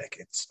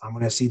automatic. I'm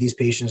going to see these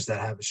patients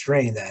that have a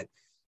strain that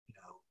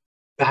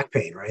back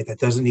pain, right? That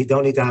don't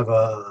need to have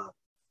a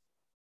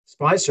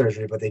spine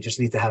surgery, but they just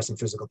need to have some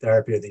physical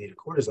therapy, or they need a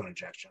cortisone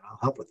injection. I'll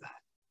help with that.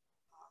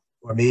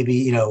 Or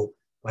maybe,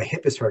 my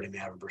hip is hurting me,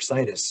 I have a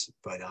bursitis,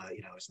 but,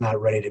 it's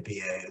not ready to be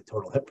a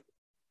total hip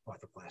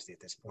arthroplasty at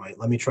this point.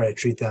 Let me try to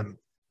treat them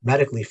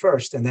medically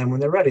first, and then when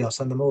they're ready, I'll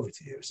send them over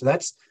to you. So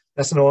that's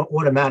an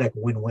automatic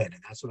win-win,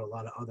 and that's what a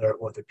lot of other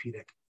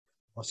orthopedic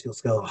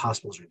musculoskeletal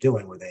hospitals are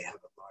doing, where they have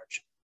a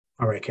large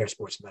primary care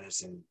sports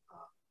medicine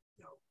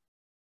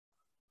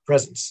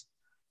presence.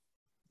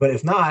 But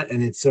if not,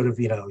 and it's sort of,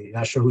 you're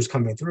not sure who's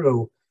coming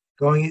through,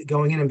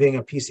 going in and being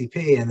a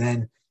PCP and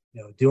then,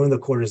 doing the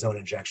cortisone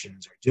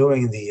injections or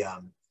doing the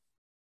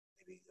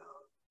maybe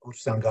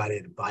ultrasound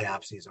guided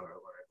biopsies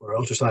or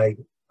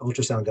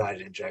ultrasound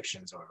guided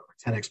injections or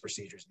 10x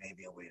procedures may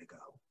be a way to go,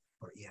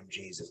 or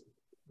EMGs. I'm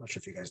not sure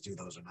if you guys do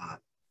those or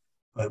not,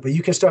 but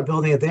you can start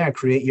building it there and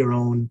create your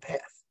own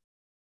path,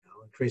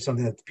 and create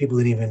something that people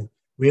didn't even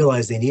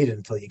realize they needed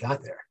until you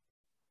got there.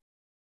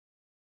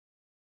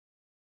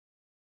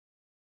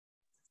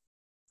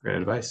 Great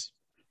advice.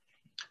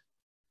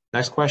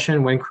 Next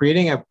question, when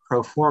creating a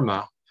pro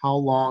forma, how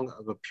long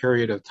of a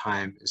period of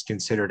time is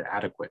considered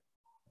adequate?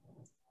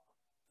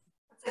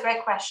 That's a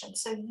great question.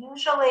 So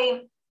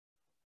usually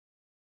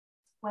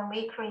when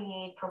we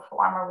create pro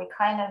forma, we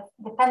kind of,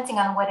 depending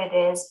on what it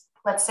is,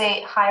 let's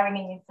say hiring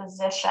a new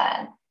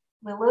physician,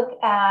 we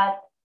look at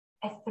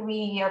a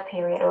 3-year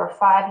period or a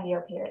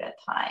 5-year period at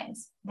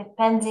times,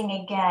 depending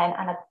again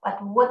on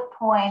at what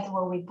point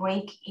will we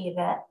break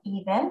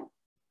even,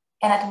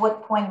 and at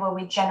what point will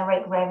we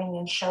generate revenue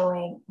and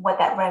showing what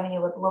that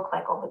revenue would look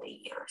like over the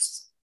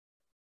years.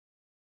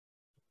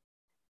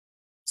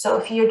 So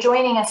if you're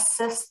joining a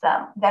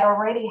system that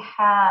already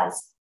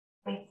has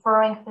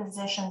referring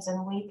physicians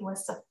and wait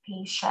lists of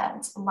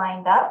patients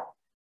lined up,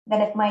 then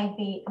it might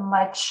be a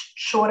much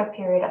shorter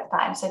period of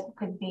time. So it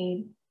could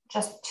be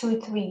just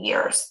 2-3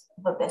 years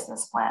of a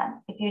business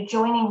plan. If you're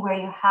joining where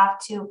you have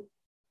to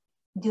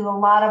do a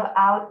lot of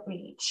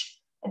outreach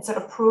and sort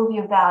of prove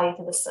your value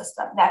to the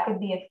system, that could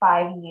be a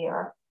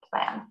 5-year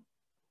plan.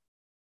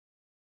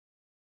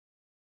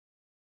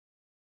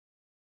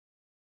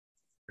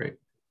 Great,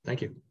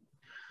 thank you.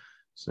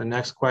 So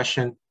next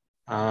question,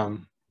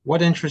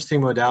 what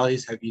interesting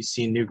modalities have you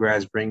seen new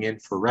grads bring in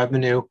for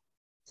revenue?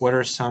 What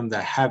are some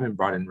that haven't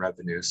brought in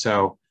revenue?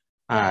 So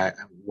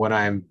what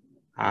I'm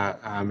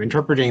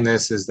interpreting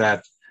this is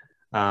that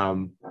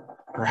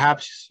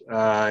perhaps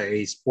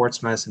a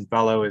sports medicine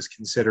fellow is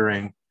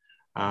considering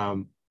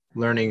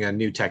learning a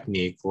new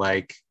technique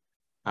like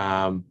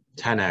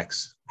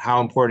 10x.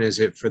 How important is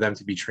it for them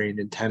to be trained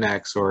in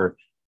 10x or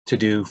to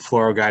do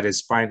fluoro-guided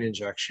spine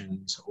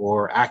injections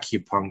or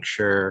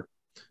acupuncture?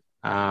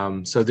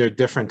 So there are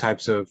different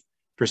types of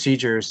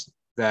procedures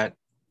that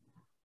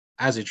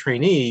as a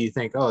trainee, you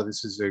think, oh,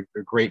 this is a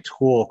great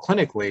tool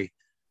clinically,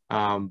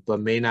 but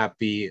may not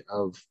be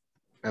of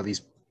at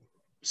least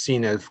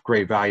seen as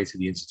great value to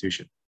the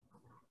institution.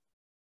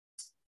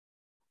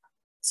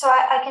 So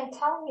I can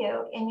tell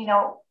you, and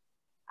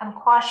I'm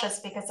cautious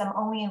because I'm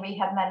only in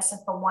rehab medicine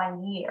for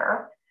 1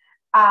 year.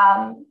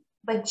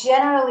 But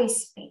generally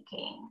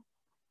speaking,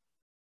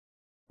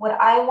 what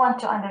I want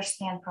to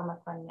understand from a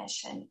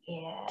clinician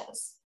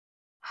is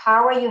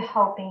how are you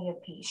helping your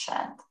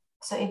patient?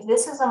 So if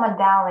this is a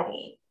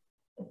modality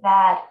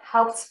that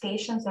helps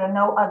patients, there are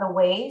no other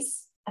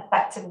ways,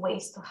 effective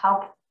ways to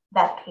help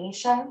that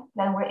patient,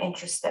 then we're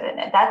interested in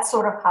it. That's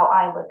sort of how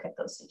I look at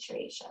those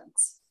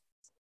situations.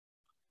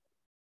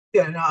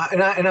 Yeah, no,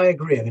 and I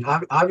agree. I mean,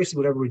 obviously,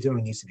 whatever we're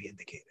doing needs to be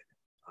indicated.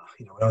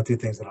 We don't do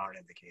things that aren't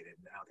indicated.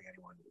 I don't think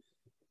anyone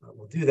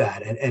will do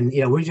that. And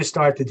we just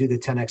started to do the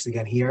 10x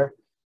again here.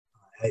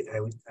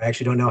 I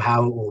actually don't know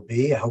how it will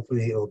be.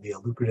 Hopefully, it will be a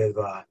lucrative,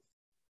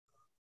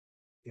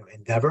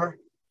 endeavor.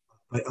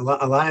 But a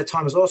lot of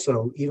times,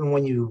 also, even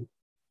when you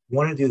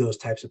want to do those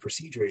types of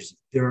procedures,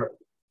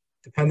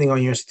 depending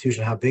on your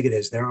institution, how big it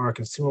is, there are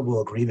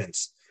consumable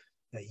agreements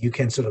that you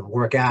can sort of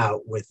work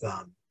out with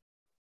the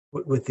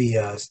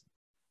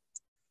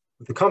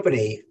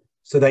company,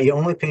 so that you're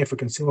only paying for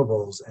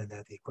consumables and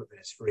that the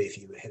equipment is free if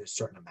you hit a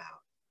certain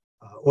amount,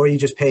 or you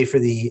just pay for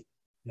the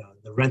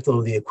rental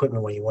of the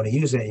equipment when you want to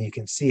use it, and you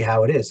can see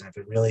how it is. And if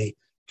it really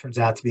turns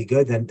out to be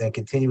good, then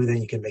continue with it.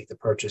 You can make the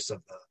purchase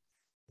of the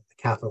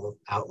capital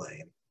outlay.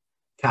 And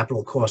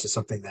capital cost is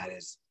something that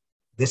is,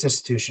 this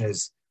institution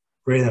is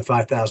greater than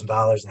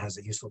 $5,000 and has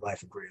a useful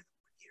life of greater than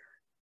 1 year.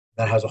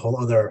 That has a whole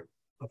other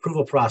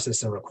approval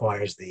process and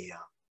requires the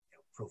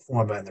pro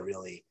forma and the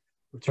really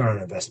return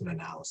on investment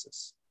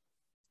analysis.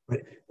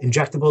 But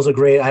injectables are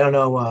great. I don't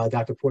know,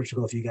 Dr.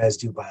 Portugal, if you guys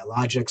do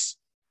biologics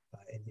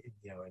in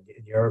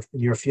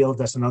your field.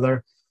 That's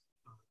another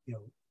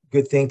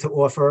good thing to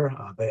offer,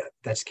 but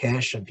that's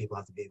cash and people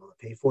have to be able to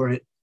pay for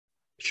it.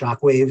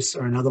 Shock waves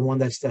are another one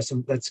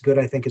that's good,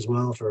 I think, as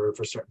well for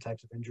certain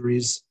types of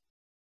injuries.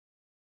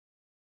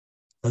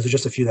 Those are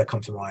just a few that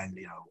come to mind.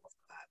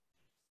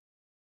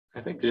 I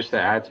think just to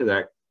add to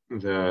that,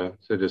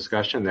 the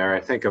discussion there,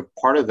 I think a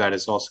part of that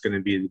is also going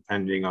to be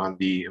depending on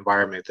the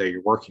environment that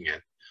you're working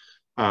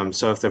in.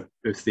 So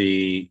if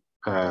the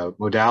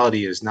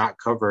modality is not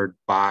covered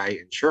by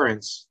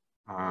insurance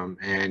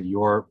and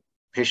your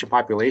patient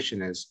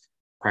population is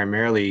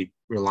primarily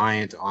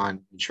reliant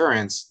on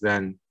insurance,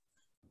 then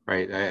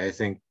I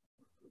think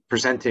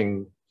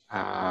presenting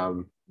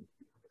the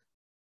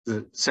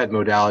said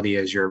modality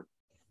as your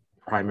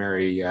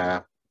primary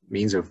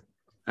means of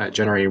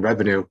generating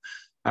revenue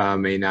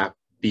may not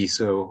be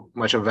so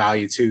much of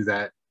value to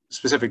that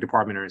specific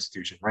department or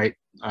institution,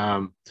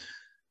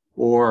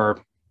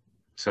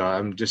 so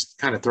I'm just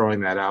kind of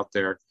throwing that out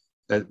there.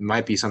 that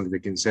might be something to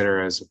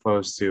consider, as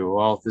opposed to,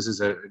 well, this is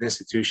an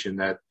institution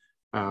that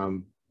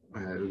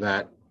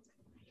that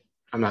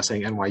I'm not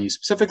saying NYU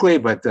specifically,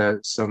 but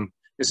some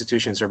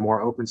institutions are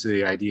more open to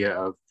the idea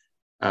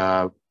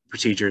of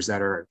procedures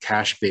that are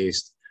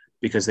cash-based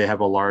because they have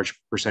a large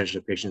percentage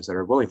of patients that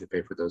are willing to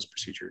pay for those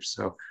procedures.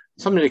 So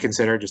something to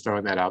consider, just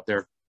throwing that out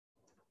there.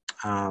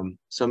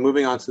 So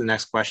moving on to the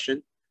next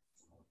question.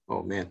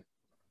 Oh man,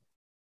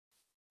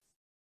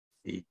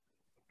 the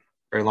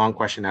very long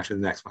question after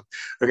the next one.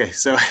 Okay,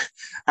 so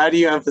how do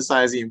you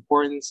emphasize the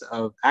importance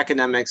of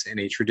academics in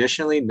a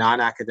traditionally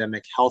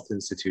non-academic health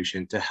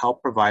institution to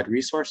help provide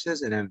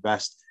resources and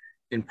invest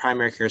in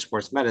primary care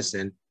sports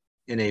medicine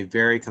in a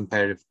very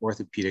competitive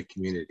orthopedic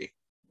community?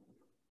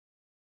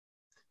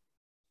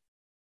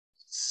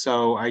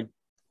 So I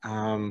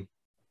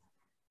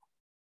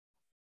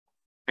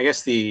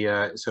guess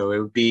so it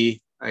would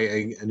be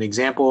an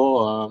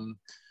example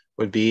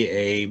would be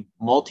a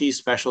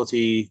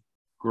multi-specialty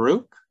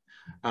group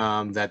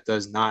that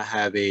does not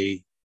have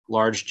a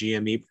large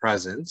GME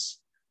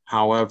presence.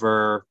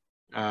 However,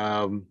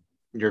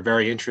 you're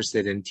very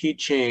interested in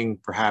teaching,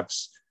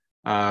 perhaps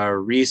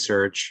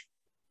research,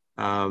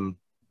 and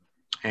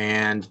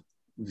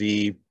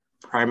the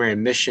primary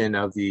mission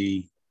of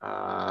the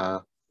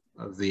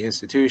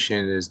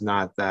institution is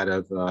not that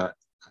of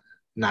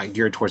not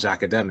geared towards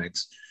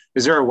academics.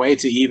 Is there a way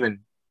to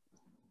even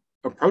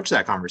approach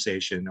that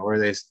conversation, or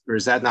is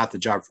that not the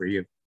job for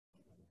you?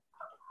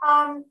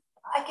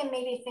 I can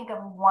maybe think of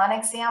one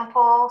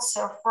example.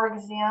 So for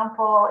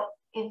example,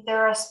 if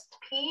there are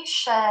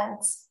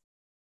patients,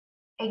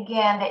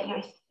 again, that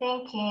you're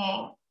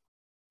thinking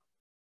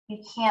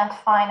you can't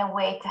find a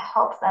way to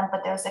help them,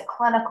 but there's a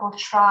clinical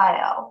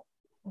trial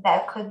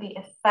that could be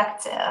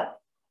effective,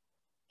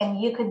 and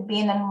you could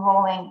be an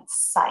enrolling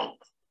site.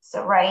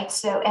 So, right,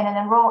 so and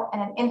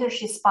an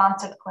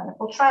industry-sponsored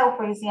clinical trial,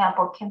 for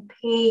example, can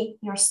pay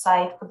your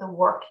site for the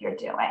work you're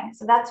doing.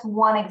 So that's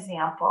one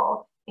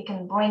example. You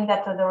can bring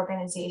that to the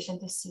organization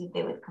to see if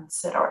they would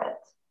consider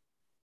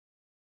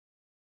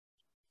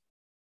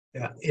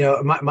it.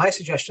 Yeah, my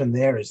suggestion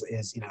there is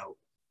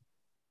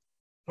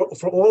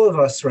for all of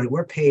us, right,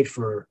 we're paid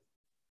to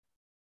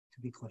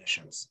be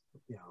clinicians.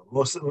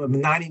 Most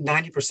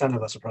 90%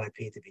 of us are probably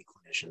paid to be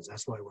clinicians.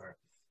 That's why we're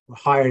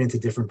hired into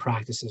different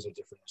practices or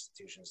different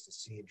institutions to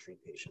see and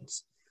treat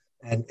patients.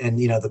 And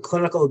the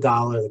clinical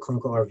dollar, the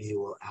clinical RVU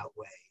will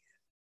outweigh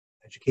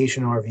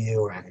education RVU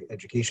or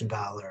education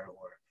dollar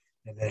or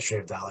an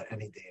administrative dollar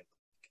any day of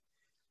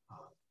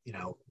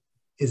the week.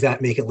 Does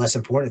that make it less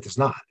important? It does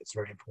not. It's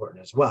very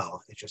important as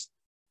well. It's just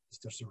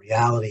a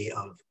reality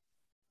of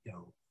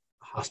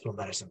hospital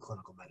medicine,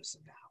 clinical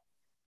medicine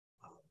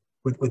now.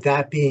 With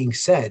that being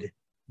said,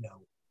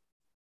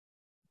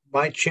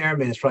 my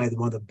chairman is probably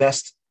one of the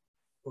best,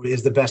 or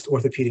is the best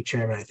orthopedic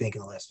chairman, I think,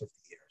 in the last 50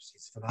 years.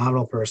 He's a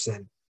phenomenal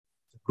person,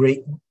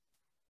 great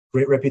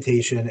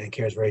reputation, and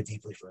cares very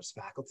deeply for his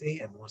faculty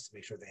and wants to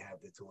make sure they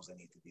have the tools they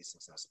need to be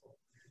successful.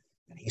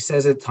 And he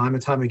says it time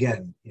and time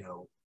again,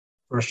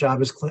 first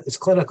job is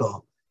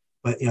clinical,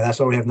 but that's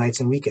why we have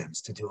nights and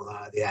weekends to do a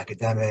lot of the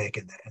academic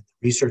and the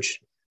research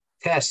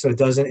tests, so it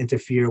doesn't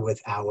interfere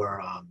with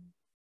our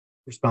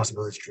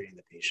responsibilities treating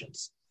the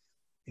patients.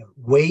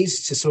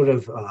 Ways to sort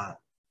of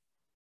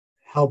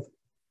help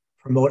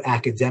promote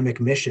academic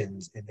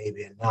missions and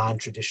maybe a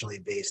non-traditionally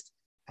based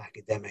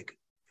academic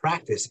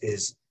practice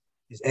is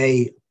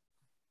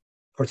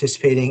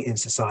participating in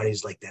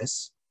societies like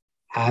this,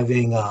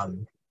 having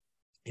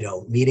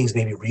meetings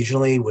maybe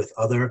regionally with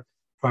other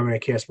primary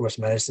care sports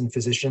medicine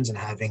physicians, and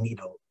having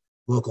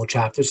local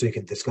chapters so you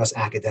can discuss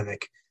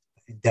academic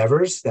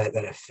endeavors that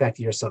affect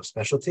your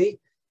subspecialty.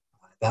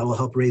 That will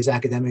help raise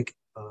academic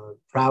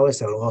prowess.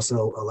 That will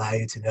also allow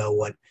you to know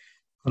what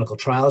clinical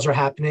trials are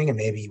happening, and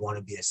maybe you want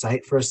to be a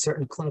site for a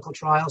certain clinical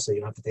trial, so you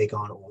don't have to take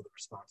on all the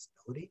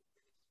responsibility.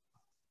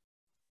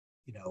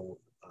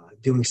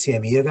 Doing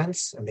CME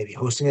events and maybe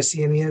hosting a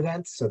CME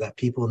event so that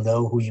people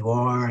know who you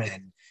are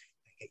and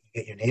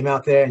get your name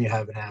out there, and you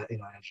have an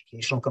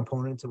educational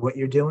component to what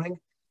you're doing.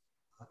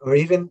 Or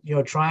even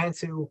trying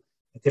to,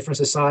 at different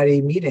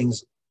society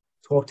meetings,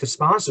 talk to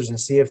sponsors and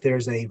see if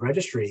there's a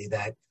registry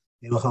that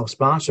they will help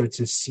sponsor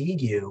to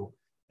seed you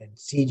and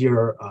seed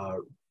your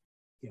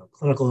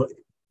clinical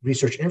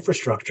research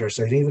infrastructure,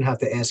 so you don't even have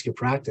to ask your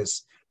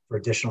practice for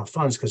additional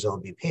funds because they'll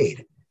be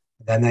paid.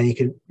 And then you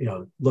can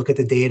look at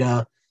the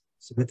data,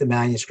 submit the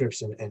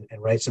manuscripts, and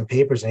write some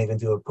papers, and even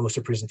do a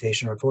poster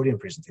presentation or a podium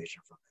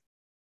presentation from it.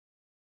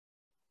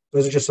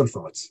 Those are just some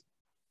thoughts.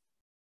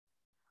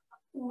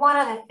 One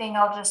other thing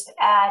I'll just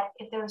add,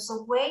 if there's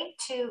a way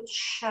to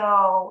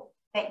show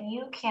that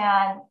you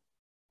can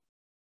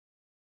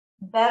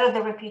better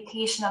the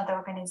reputation of the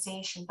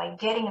organization by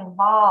getting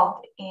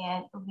involved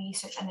in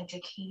research and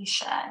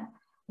education,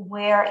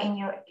 where in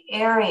your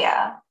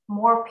area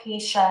more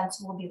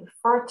patients will be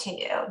referred to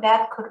you,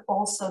 that could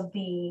also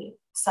be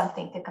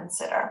something to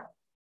consider.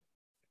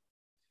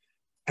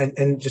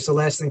 And just the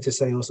last thing to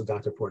say also,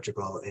 Dr.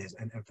 Portugal, is,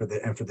 and for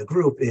the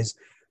group is,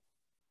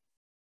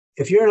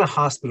 if you're in a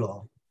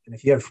hospital And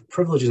if you have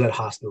privileges at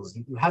hospitals,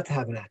 you have to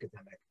have an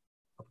academic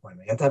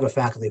appointment. You have to have a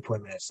faculty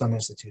appointment at some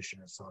institution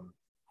or some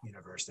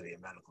university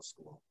and medical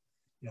school.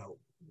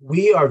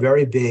 We are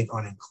very big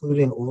on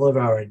including all of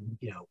our,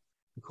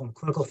 we call them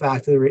clinical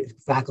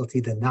faculty,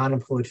 the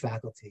non-employed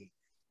faculty,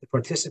 to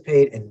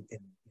participate in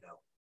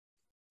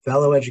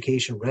fellow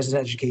education,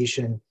 resident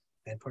education,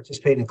 and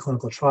participate in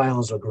clinical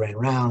trials or grand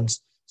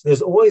rounds. So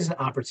there's always an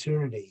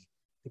opportunity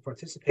to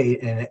participate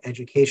in an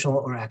educational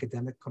or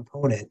academic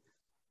component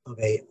of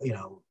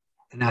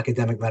an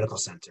academic medical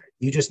center.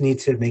 You just need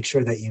to make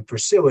sure that you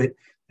pursue it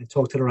and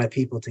talk to the right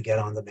people to get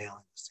on the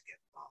mailing list to get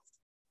involved.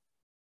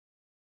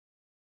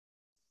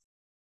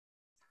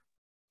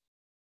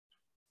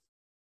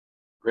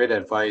 Great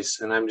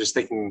advice. And I'm just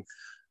thinking,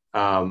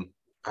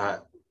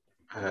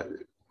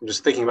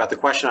 about the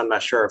question. I'm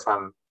not sure if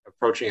I'm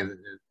approaching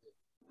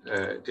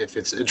if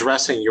it's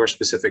addressing your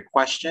specific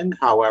question.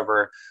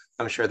 However,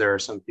 I'm sure there are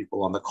some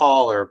people on the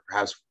call or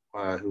perhaps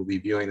who will be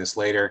viewing this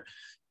later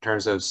in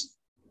terms of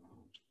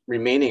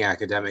remaining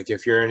academic.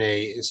 If you're in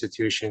a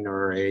institution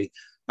or a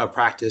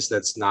practice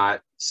that's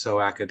not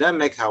so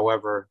academic,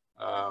 however,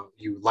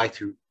 you would like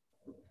to,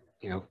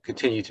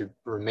 continue to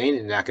remain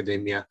in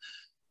academia,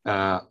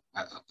 I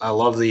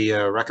love the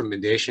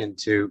recommendation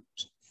to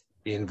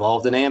be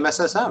involved in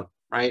AMSSM,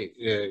 right?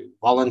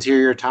 Volunteer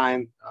your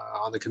time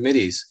on the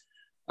committees,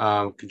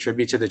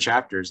 contribute to the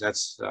chapters.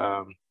 That's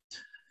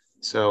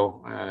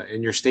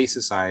in your state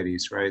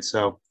societies, right?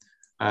 So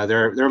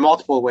there are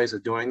multiple ways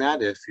of doing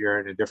that if you're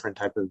in a different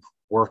type of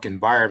work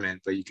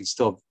environment, but you can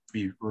still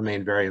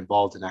remain very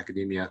involved in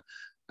academia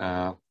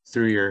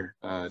through your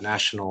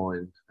national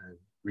and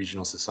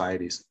regional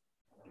societies.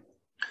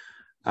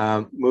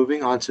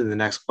 Moving on to the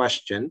next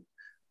question.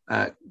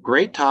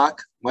 Great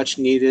talk, much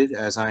needed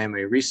as I am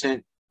a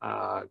recent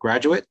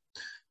graduate.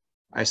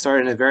 I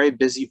started in a very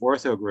busy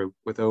ortho group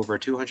with over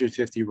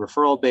 250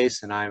 referral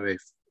base, and I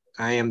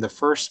am the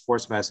first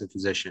sports medicine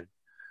physician.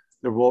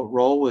 The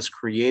role was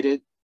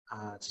created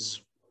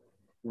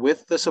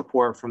with the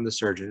support from the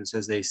surgeons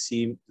as they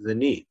see the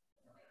need.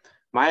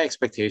 My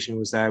expectation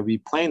was that I would be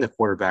playing the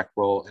quarterback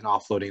role and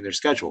offloading their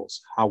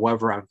schedules.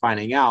 However, I'm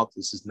finding out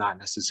this is not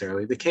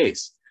necessarily the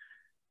case.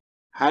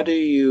 How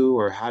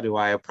do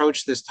I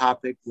approach this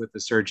topic with the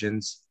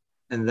surgeons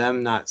and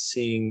them not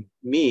seeing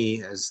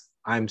me as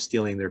I'm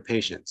stealing their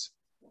patients?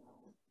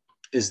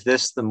 Is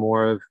this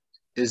more of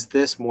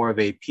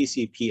a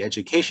PCP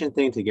education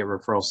thing to get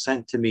referrals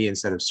sent to me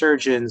instead of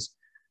surgeons,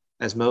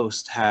 as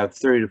most have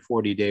 30 to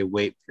 40 day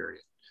wait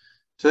period?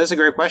 So that's a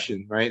great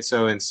question, right?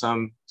 So in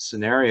some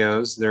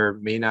scenarios, there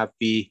may not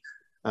be,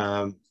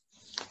 the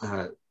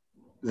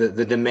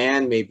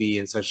demand may be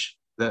in such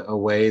a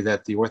way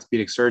that the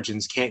orthopedic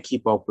surgeons can't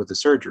keep up with the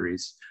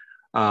surgeries,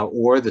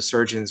 or the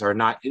surgeons are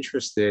not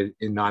interested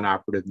in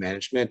non-operative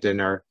management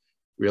and are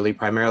really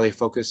primarily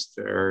focused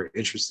or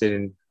interested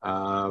in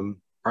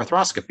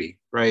arthroscopy,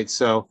 right?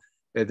 So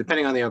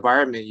depending on the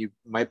environment, you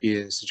might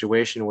be in a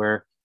situation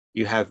where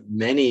you have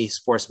many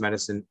sports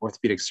medicine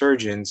orthopedic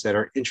surgeons that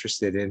are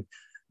interested in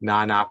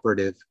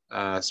non-operative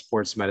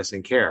sports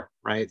medicine care,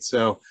 right?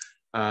 So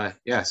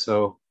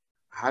so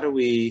how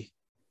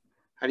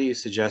do you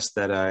suggest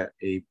that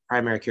a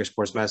primary care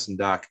sports medicine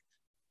doc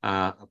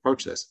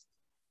approach this?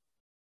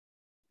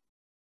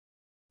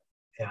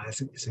 Yeah,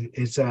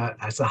 it's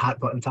a hot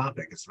button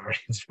topic.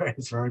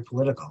 It's very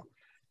political.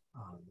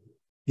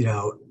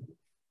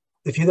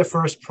 If you're the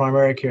first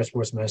primary care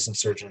sports medicine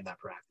surgeon in that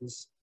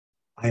practice,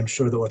 I am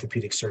sure the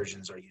orthopedic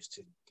surgeons are used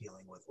to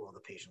dealing with all the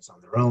patients on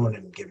their own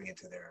and giving it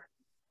to their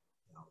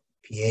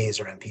PAs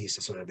or MPs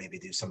to sort of maybe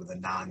do some of the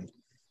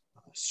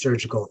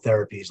non-surgical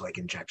therapies like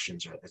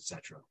injections, or et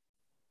cetera.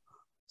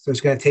 So it's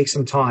going to take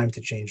some time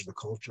to change the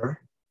culture.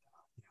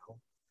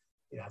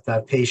 You have to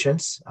have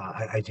patience.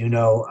 I do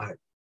know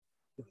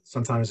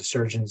sometimes a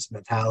surgeon's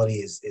mentality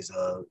is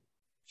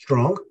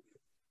strong,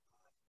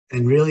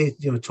 and really,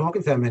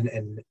 talking to them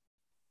and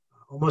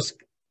almost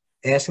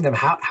asking them,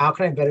 how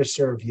can I better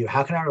serve you?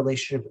 How can our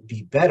relationship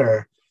be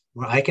better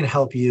where I can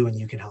help you and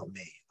you can help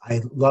me?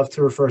 I love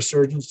to refer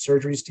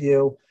surgeries to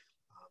you.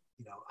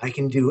 I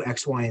can do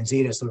X, Y, and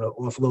Z to sort of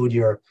offload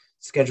your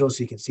schedule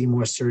so you can see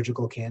more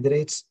surgical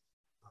candidates.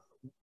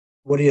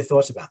 What are your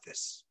thoughts about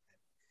this?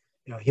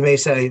 He may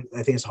say,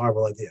 I think it's a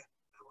horrible idea.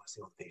 I want to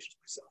see all the patients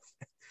myself.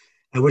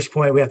 At which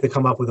point we have to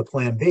come up with a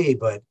plan B,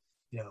 but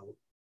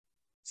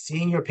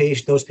seeing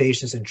those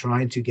patients and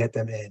trying to get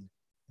them in,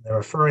 and then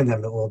referring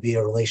them, it will be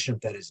a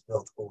relationship that is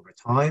built over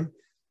time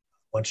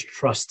once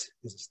trust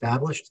is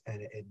established,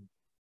 and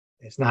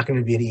it's not going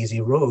to be an easy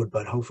road,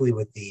 but hopefully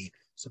with the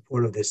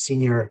support of the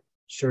senior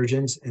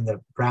surgeons in the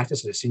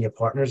practice, or the senior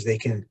partners, they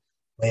can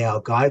lay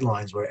out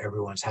guidelines where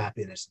everyone's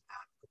happy and it's an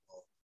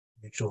amicable,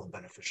 mutual, and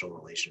beneficial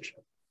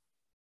relationship.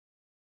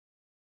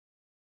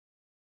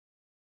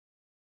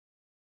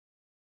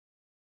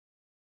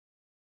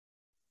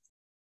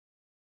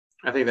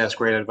 I think that's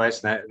great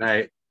advice,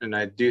 and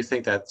I do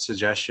think that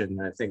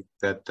suggestion, I think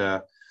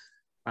that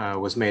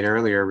was made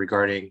earlier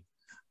regarding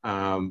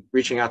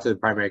reaching out to the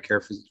primary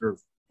care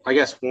I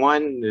guess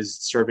one is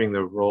serving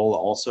the role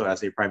also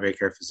as a primary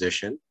care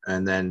physician,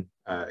 and then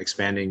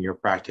expanding your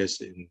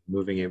practice and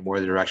moving it more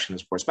the direction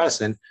of sports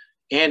medicine,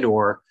 and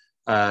or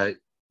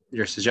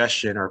your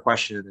suggestion or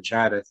question in the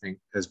chat, I think,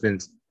 has been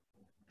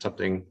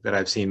something that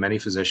I've seen many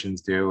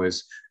physicians do,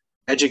 is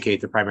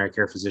educate the primary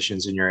care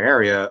physicians in your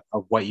area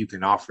of what you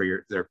can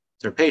offer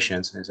their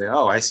patients. And they say,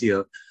 oh, I see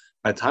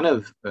a ton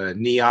of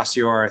knee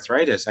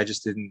osteoarthritis. I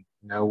just didn't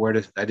know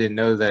I didn't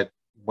know that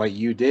what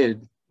you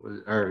did,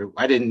 or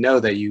I didn't know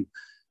that you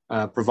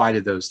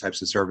provided those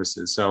types of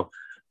services. So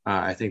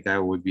I think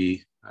that would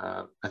be,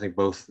 I think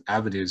both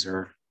avenues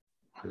are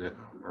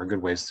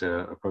good ways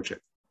to approach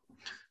it.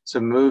 So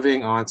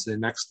moving on to the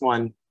next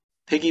one,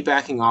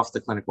 piggybacking off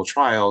the clinical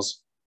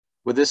trials,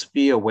 would this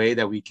be a way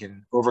that we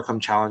can overcome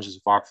challenges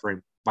of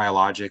offering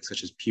biologics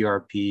such as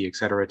PRP, et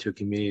cetera, to a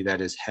community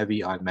that is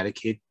heavy on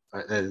Medicaid,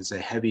 that is a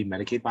heavy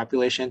Medicaid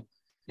population?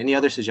 Any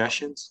other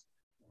suggestions?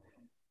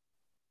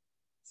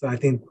 So I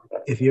think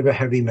if you have a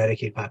heavy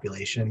Medicaid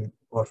population,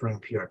 offering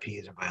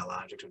PRPs or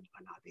biologics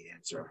are not the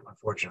answer,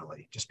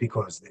 unfortunately, just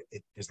because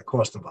there's the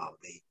cost involved.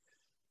 The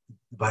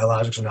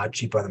biologics are not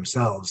cheap by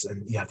themselves,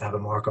 and you have to have a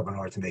markup in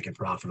order to make it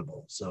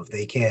profitable. So if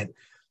they can't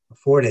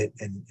afford it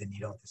and you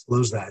don't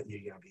disclose that, you're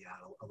going to be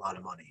out a lot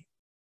of money.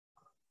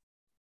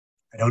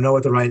 I don't know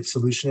what the right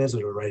solution is or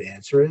the right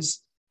answer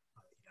is.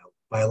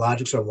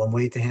 Biologics are one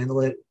way to handle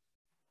it.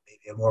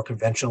 Maybe a more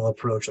conventional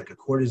approach like a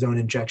cortisone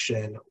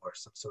injection or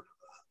some sort of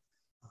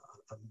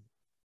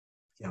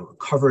a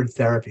covered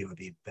therapy would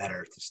be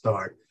better to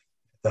start.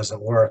 If it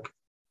doesn't work,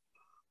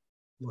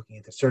 looking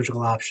into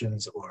surgical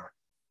options, or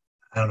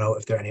I don't know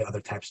if there are any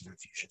other types of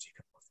infusions you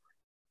can offer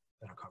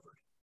that are covered.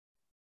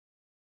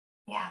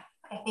 Yeah,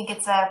 I think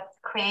it's a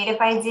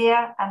creative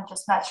idea. I'm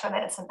just not sure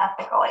that it's an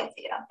ethical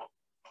idea.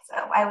 So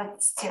I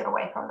would steer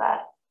away from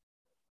that.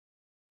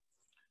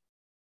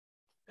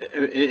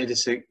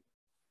 It's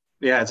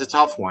a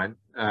tough one,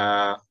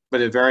 but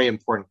a very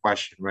important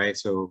question, right?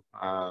 So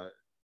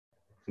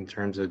in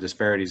terms of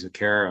disparities of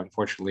care,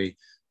 unfortunately,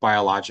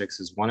 biologics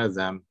is one of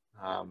them.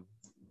 I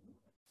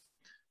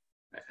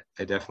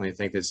definitely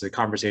think it's a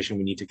conversation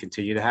we need to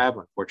continue to have.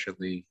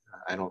 Unfortunately,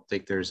 I don't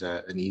think there's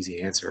an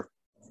easy answer.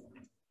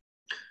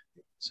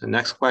 So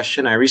next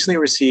question, I recently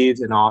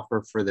received an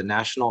offer for the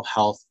National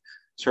Health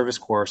Service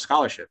Corps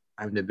Scholarship.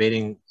 I'm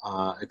debating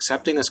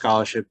accepting the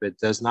scholarship. It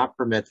does not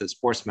permit the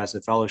sports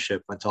medicine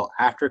fellowship until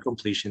after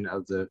completion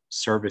of the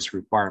service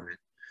requirement.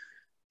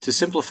 To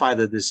simplify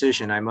the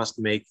decision I must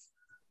make,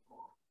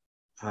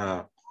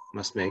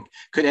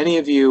 could any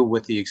of you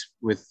with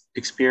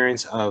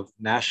experience of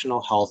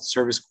National Health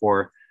Service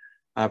Corps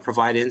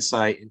provide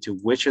insight into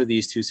which of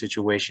these two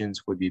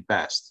situations would be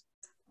best?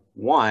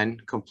 One,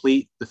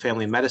 complete the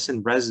family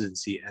medicine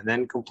residency and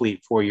then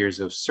complete 4 years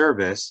of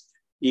service,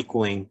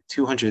 equaling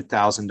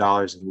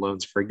 $200,000 in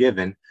loans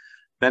forgiven,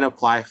 then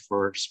apply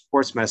for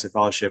sports medicine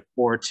fellowship,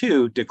 or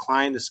two,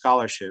 decline the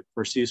scholarship,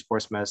 pursue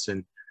sports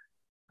medicine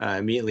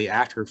immediately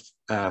after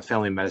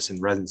family medicine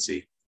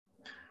residency.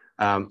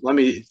 Let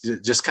me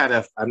just kind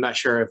of, I'm not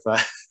sure if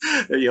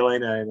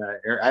Yelena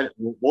and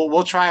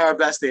we'll try our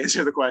best to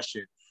answer the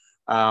question.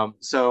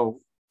 So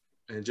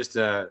just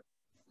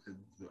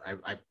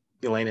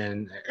Yelena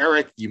and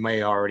Eric, you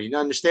may already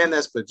understand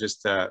this, but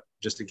just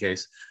in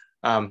case.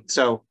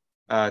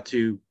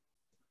 To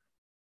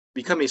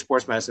become a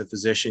sports medicine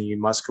physician, you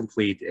must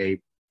complete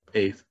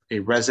a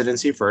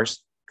residency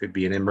first. Could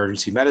be in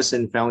emergency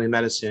medicine, family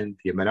medicine,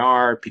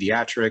 PM&R,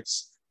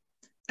 pediatrics,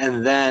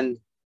 and then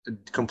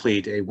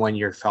complete a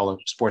 1-year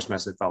sports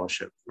medicine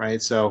fellowship,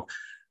 right? So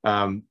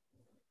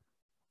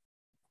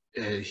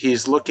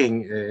he's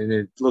looking, and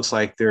it looks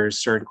like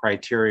there's certain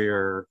criteria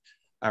or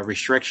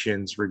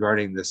restrictions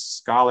regarding this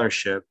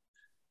scholarship.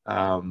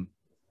 I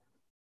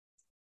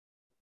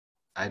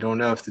don't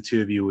know if the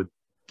two of you would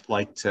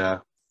like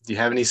to, do you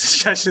have any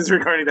suggestions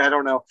regarding that? I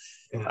don't know.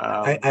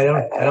 I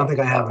don't think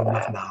I have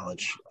enough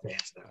knowledge to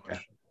answer that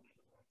question.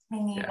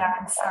 Me neither, yeah.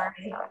 I'm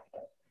sorry.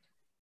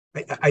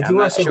 I do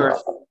want to sure.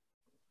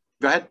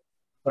 Go ahead.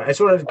 I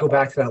just want to go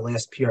back to that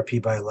last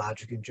PRP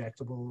biologic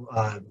injectable,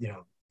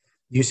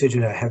 usage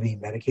in a heavy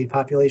Medicaid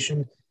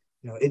population.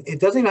 It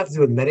doesn't even have to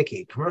do with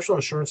Medicaid. Commercial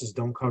insurances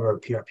don't cover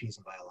PRPs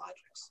and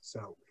biologics.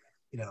 So,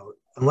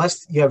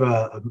 unless you have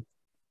a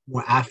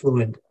more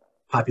affluent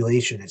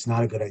population, it's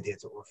not a good idea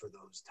to offer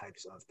those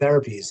types of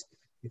therapies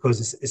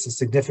because it's a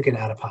significant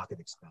out-of-pocket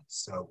expense.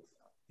 So,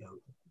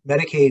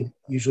 Medicaid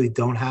usually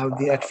don't have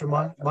the extra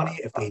money.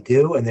 If they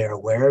do and they're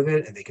aware of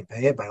it and they can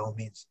pay it, by all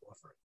means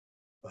offer it.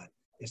 But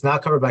it's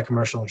not covered by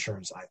commercial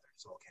insurance either.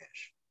 It's all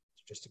cash,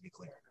 just to be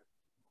clear.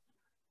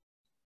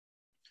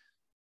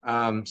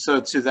 So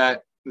to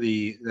that,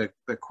 the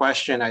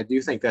question, I do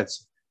think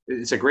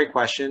it's a great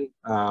question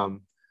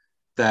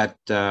that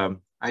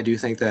I do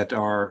think that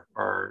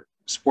our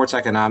sports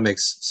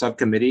economics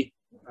subcommittee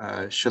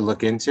should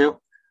look into.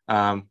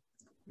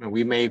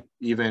 We may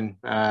even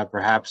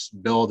perhaps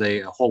build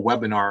a whole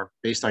webinar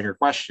based on your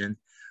question,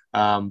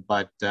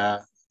 but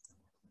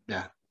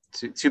yeah,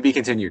 to be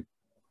continued.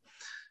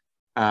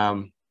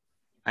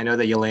 I know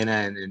that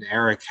Yelena and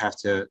Eric have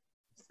to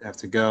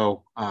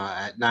go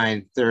at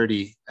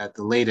 9:30 at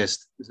the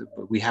latest.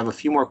 But we have a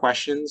few more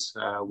questions.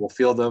 We'll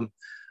field them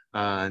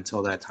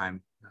until that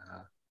time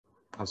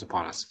comes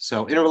upon us.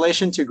 So in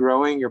relation to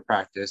growing your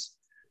practice,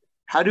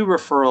 how do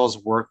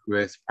referrals work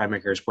with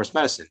primary care sports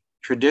medicine?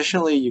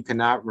 Traditionally, you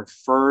cannot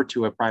refer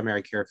to a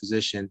primary care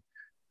physician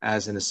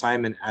as an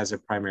assignment as a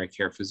primary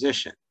care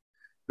physician.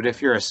 But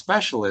if you're a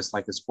specialist,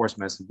 like a sports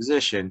medicine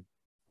physician,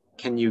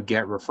 can you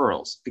get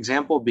referrals?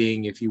 Example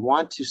being, if you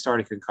want to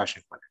start a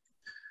concussion clinic,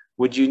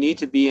 would you need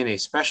to be in a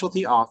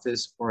specialty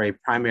office or a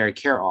primary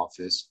care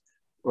office,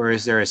 or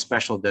is there a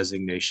special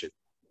designation?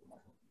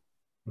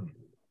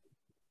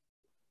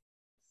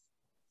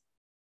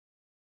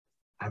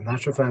 I'm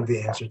not sure if I have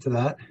the answer to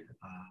that.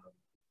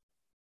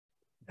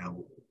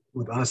 Now,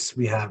 with us,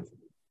 we have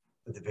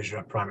the division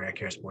of primary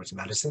care sports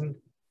medicine.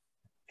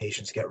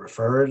 Patients get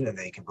referred and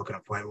they can book an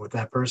appointment with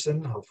that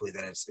person. Hopefully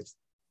that it's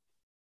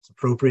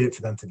appropriate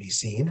for them to be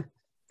seen.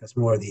 That's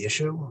more of the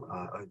issue.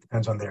 It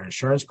depends on their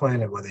insurance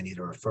plan and whether they need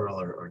a referral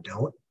or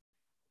don't.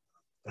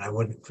 But I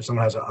wouldn't, for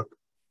someone who has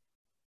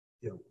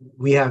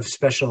we have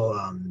special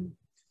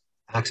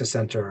access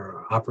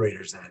center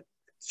operators that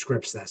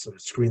scripts that sort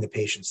of screen the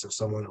patient. So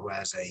someone who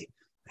has a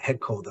head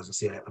cold doesn't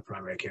see a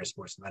primary care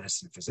sports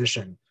medicine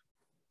physician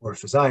or a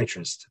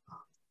physiatrist.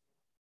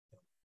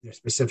 They're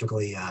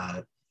specifically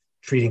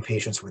treating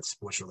patients with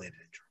sports-related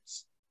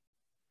injuries.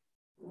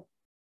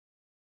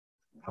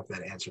 I hope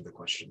that answered the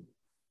question.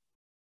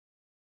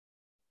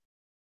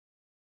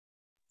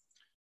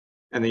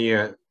 And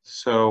I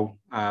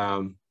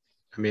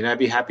mean, I'd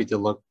be happy to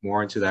look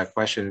more into that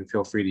question.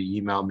 Feel free to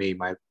email me.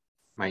 My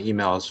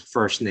email is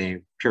first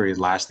name, period,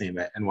 last name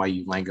at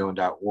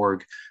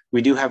nyulangone.org.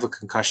 We do have a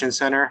concussion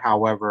center.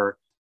 However,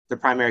 the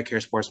primary care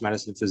sports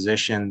medicine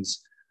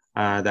physicians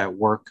that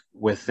work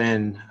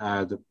within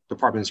the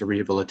departments of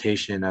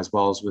rehabilitation, as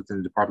well as within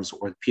the departments of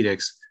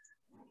orthopedics,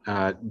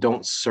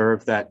 don't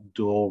serve that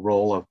dual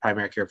role of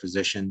primary care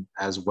physician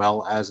as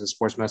well as a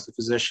sports medicine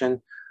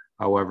physician.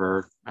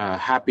 However,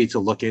 happy to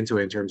look into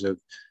it in terms of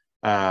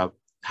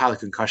how the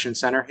concussion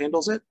center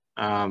handles it.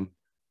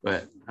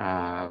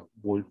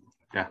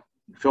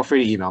 Feel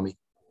free to email me,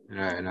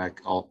 and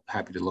I'll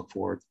happy to look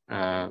forward.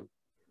 I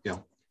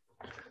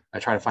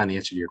try to find the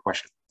answer to your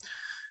question.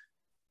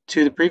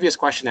 To the previous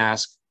question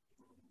asked,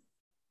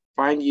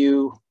 find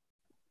your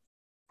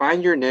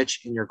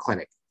niche in your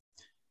clinic.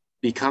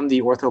 Become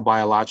the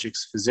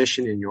orthobiologics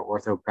physician in your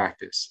ortho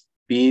practice.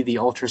 Be the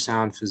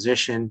ultrasound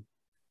physician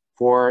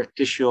for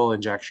ischial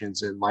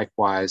injections and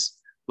likewise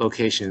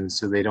locations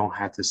so they don't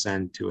have to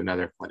send to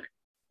another clinic.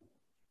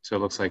 So it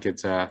looks like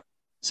it's a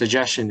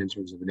suggestion in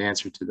terms of an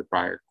answer to the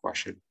prior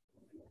question.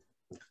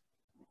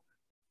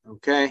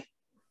 Okay.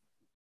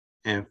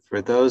 And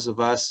for those of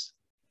us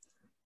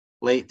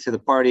late to the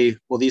party,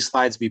 will these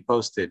slides be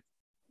posted?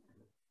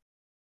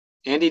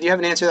 Andy, do you have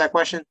an answer to that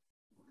question?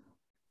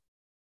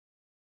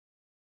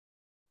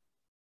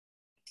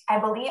 I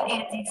believe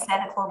Andy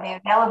said it will be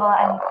available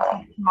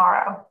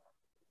tomorrow.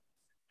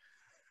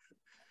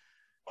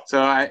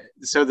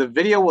 So the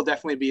video will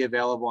definitely be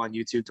available on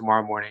YouTube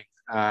tomorrow morning.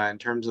 In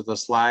terms of the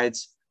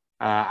slides,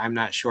 I'm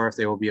not sure if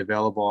they will be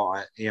available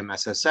at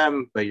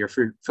AMSSM, but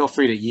feel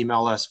free to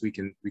email us. We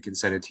can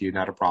send it to you,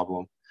 not a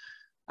problem.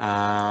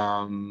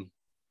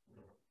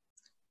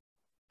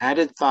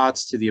 Added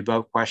thoughts to the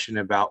above question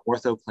about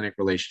ortho-clinic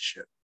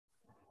relationship.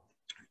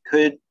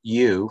 Could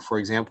you, for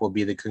example,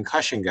 be the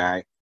concussion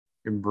guy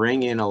and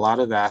bring in a lot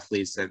of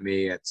athletes that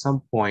may at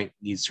some point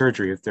need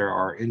surgery if there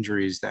are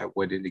injuries that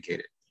would indicate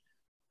it?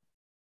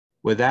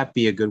 Would that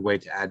be a good way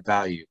to add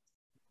value?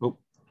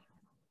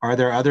 Are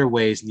there other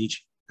ways,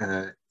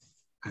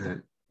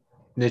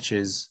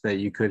 niches that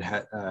you could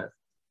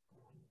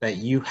that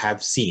you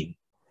have seen?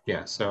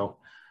 Yeah, so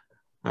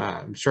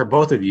I'm sure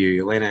both of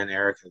you, Yelena and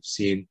Eric, have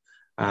seen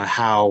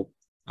how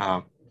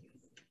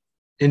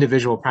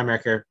individual primary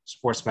care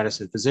sports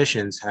medicine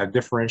physicians have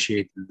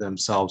differentiated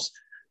themselves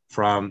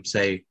from,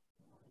 say,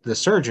 the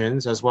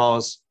surgeons as well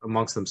as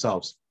amongst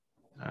themselves.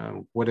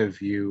 What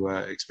have you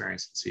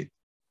experienced and seen?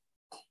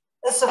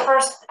 So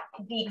first,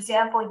 the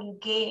example you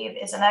gave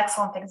is an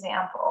excellent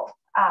example.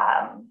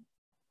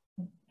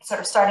 Sort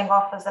of starting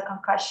off as a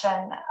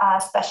concussion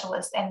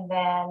specialist and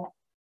then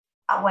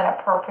when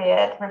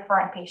appropriate,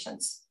 referring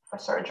patients for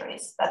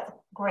surgeries. That's a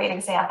great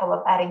example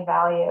of adding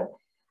value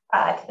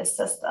to the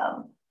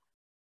system.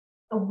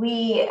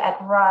 We at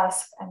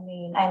Rusk, I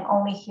mean, I'm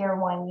only here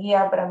 1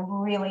 year, but I'm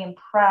really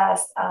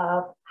impressed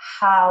of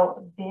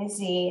how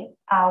busy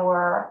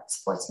our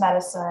sports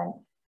medicine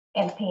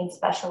and pain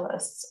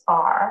specialists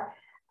are.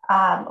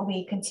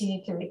 We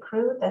continue to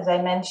recruit, as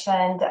I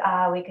mentioned,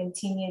 we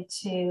continue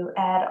to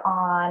add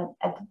on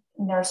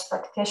nurse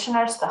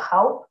practitioners to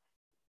help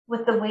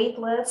with the wait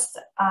list.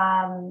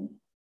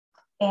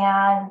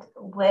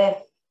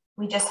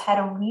 We just had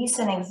a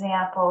recent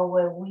example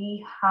where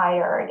we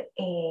hired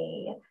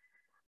a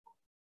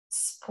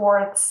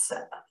sports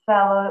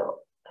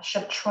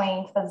fellowship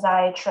trained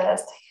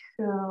physiatrist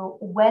who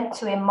went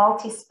to a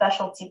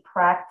multi-specialty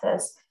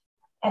practice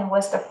and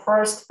was the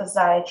first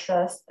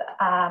physiatrist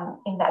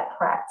in that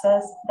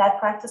practice. That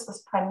practice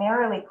was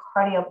primarily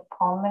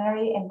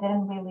cardiopulmonary and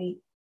didn't really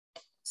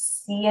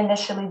see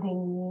initially the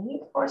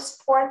need for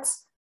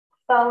sports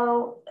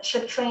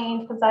fellowship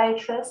trained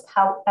physiatrists.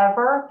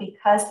 However,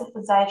 because the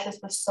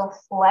physiatrist was so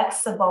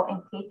flexible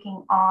in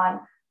taking on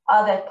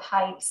other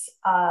types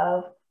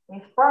of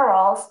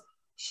referrals,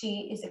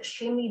 she is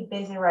extremely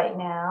busy right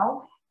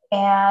now.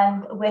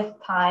 And with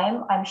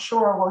time, I'm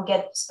sure we'll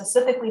get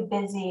specifically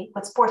busy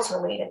with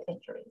sports-related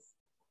injuries.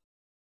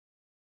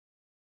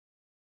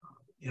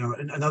 You know,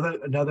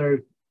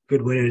 another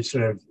good way to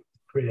sort of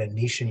create a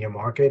niche in your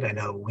market. I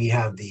know we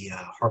have the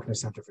Harkness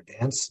Center for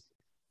Dance.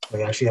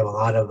 We actually have a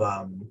lot of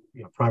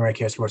primary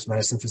care sports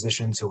medicine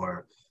physicians who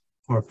are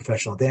former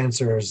professional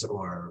dancers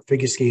or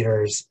figure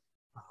skaters,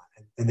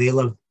 and they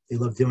love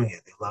doing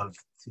it. They love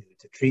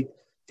to treat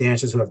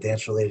dancers who have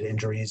dance-related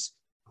injuries.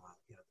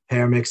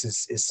 Payer mix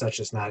is such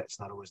as it's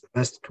not always the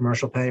best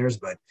commercial payers,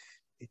 but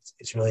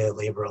it's really a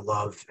labor of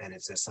love, and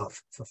it's a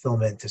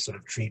self-fulfillment to sort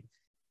of treat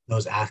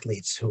those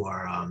athletes who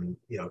are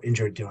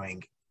injured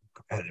doing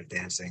competitive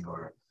dancing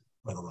or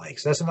the like.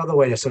 So that's another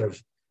way to sort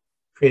of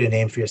create a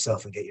name for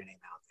yourself and get your name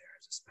out there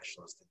as a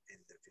specialist in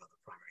the field of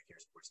primary care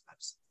sports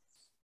medicine.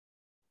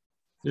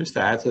 Just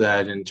to add to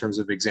that, in terms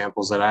of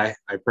examples that I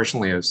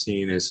personally have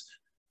seen is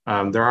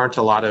there aren't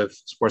a lot of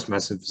sports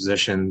medicine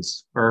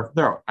physicians, or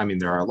there are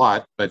a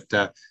lot, but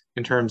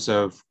in terms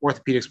of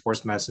orthopedic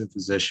sports medicine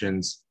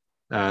physicians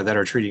that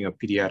are treating a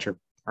pediatric,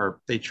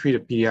 or they treat a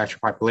pediatric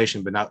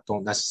population, but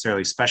don't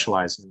necessarily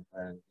specialize in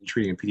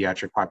treating a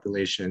pediatric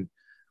population,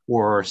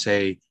 or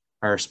say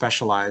are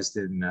specialized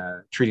in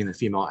treating the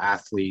female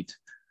athlete.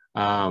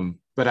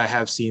 But I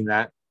have seen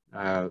that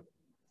a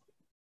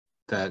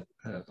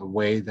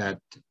way that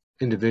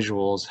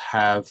individuals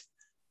have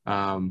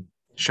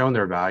shown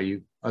their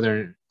value.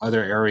 Other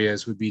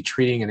areas would be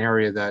treating an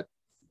area that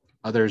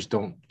others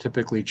don't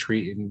typically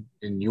treat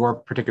in your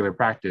particular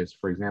practice.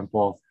 For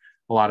example,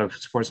 a lot of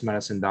sports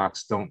medicine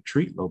docs don't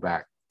treat low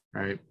back,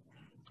 right?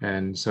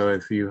 And so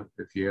if you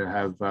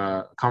have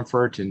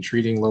comfort in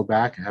treating low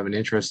back, have an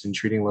interest in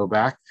treating low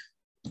back,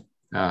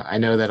 I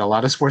know that a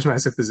lot of sports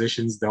medicine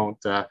physicians don't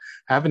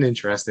have an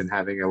interest in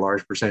having a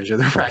large percentage of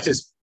their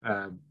practice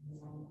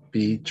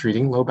be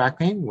treating low back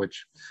pain,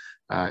 which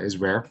is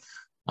rare.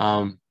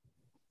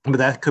 But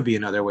that could be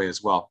another way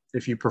as well.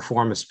 If you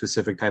perform a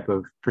specific type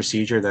of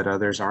procedure that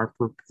others aren't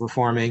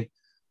performing,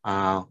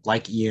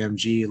 like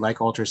EMG, like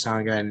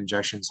ultrasound guided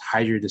injections,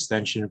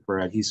 hydrodistension for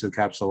adhesive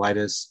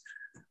capsulitis,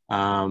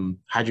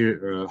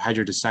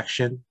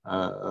 hydrodissection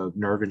of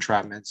nerve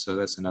entrapment. So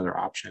that's another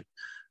option.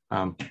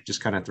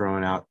 Just kind of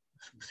throwing out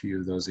a few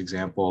of those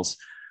examples.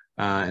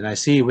 And I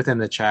see within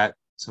the chat,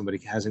 somebody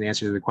has an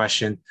answer to the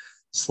question.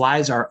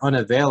 Slides are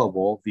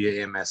unavailable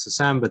via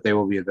AMSSM, but they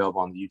will be available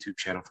on the YouTube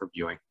channel for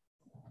viewing.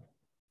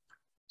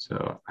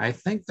 So I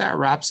think that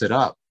wraps it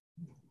up.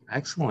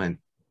 Excellent.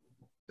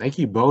 Thank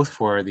you both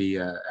for the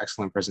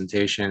excellent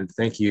presentation.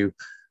 Thank you,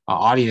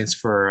 audience,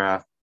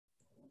 for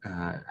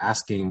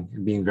asking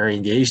and being very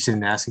engaged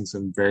and asking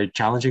some very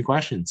challenging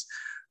questions.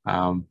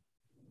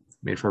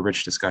 Made for a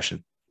rich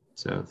discussion.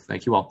 So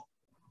thank you all.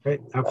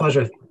 Great. Our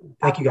pleasure.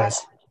 Thank you, guys.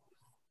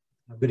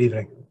 Have a good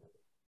evening.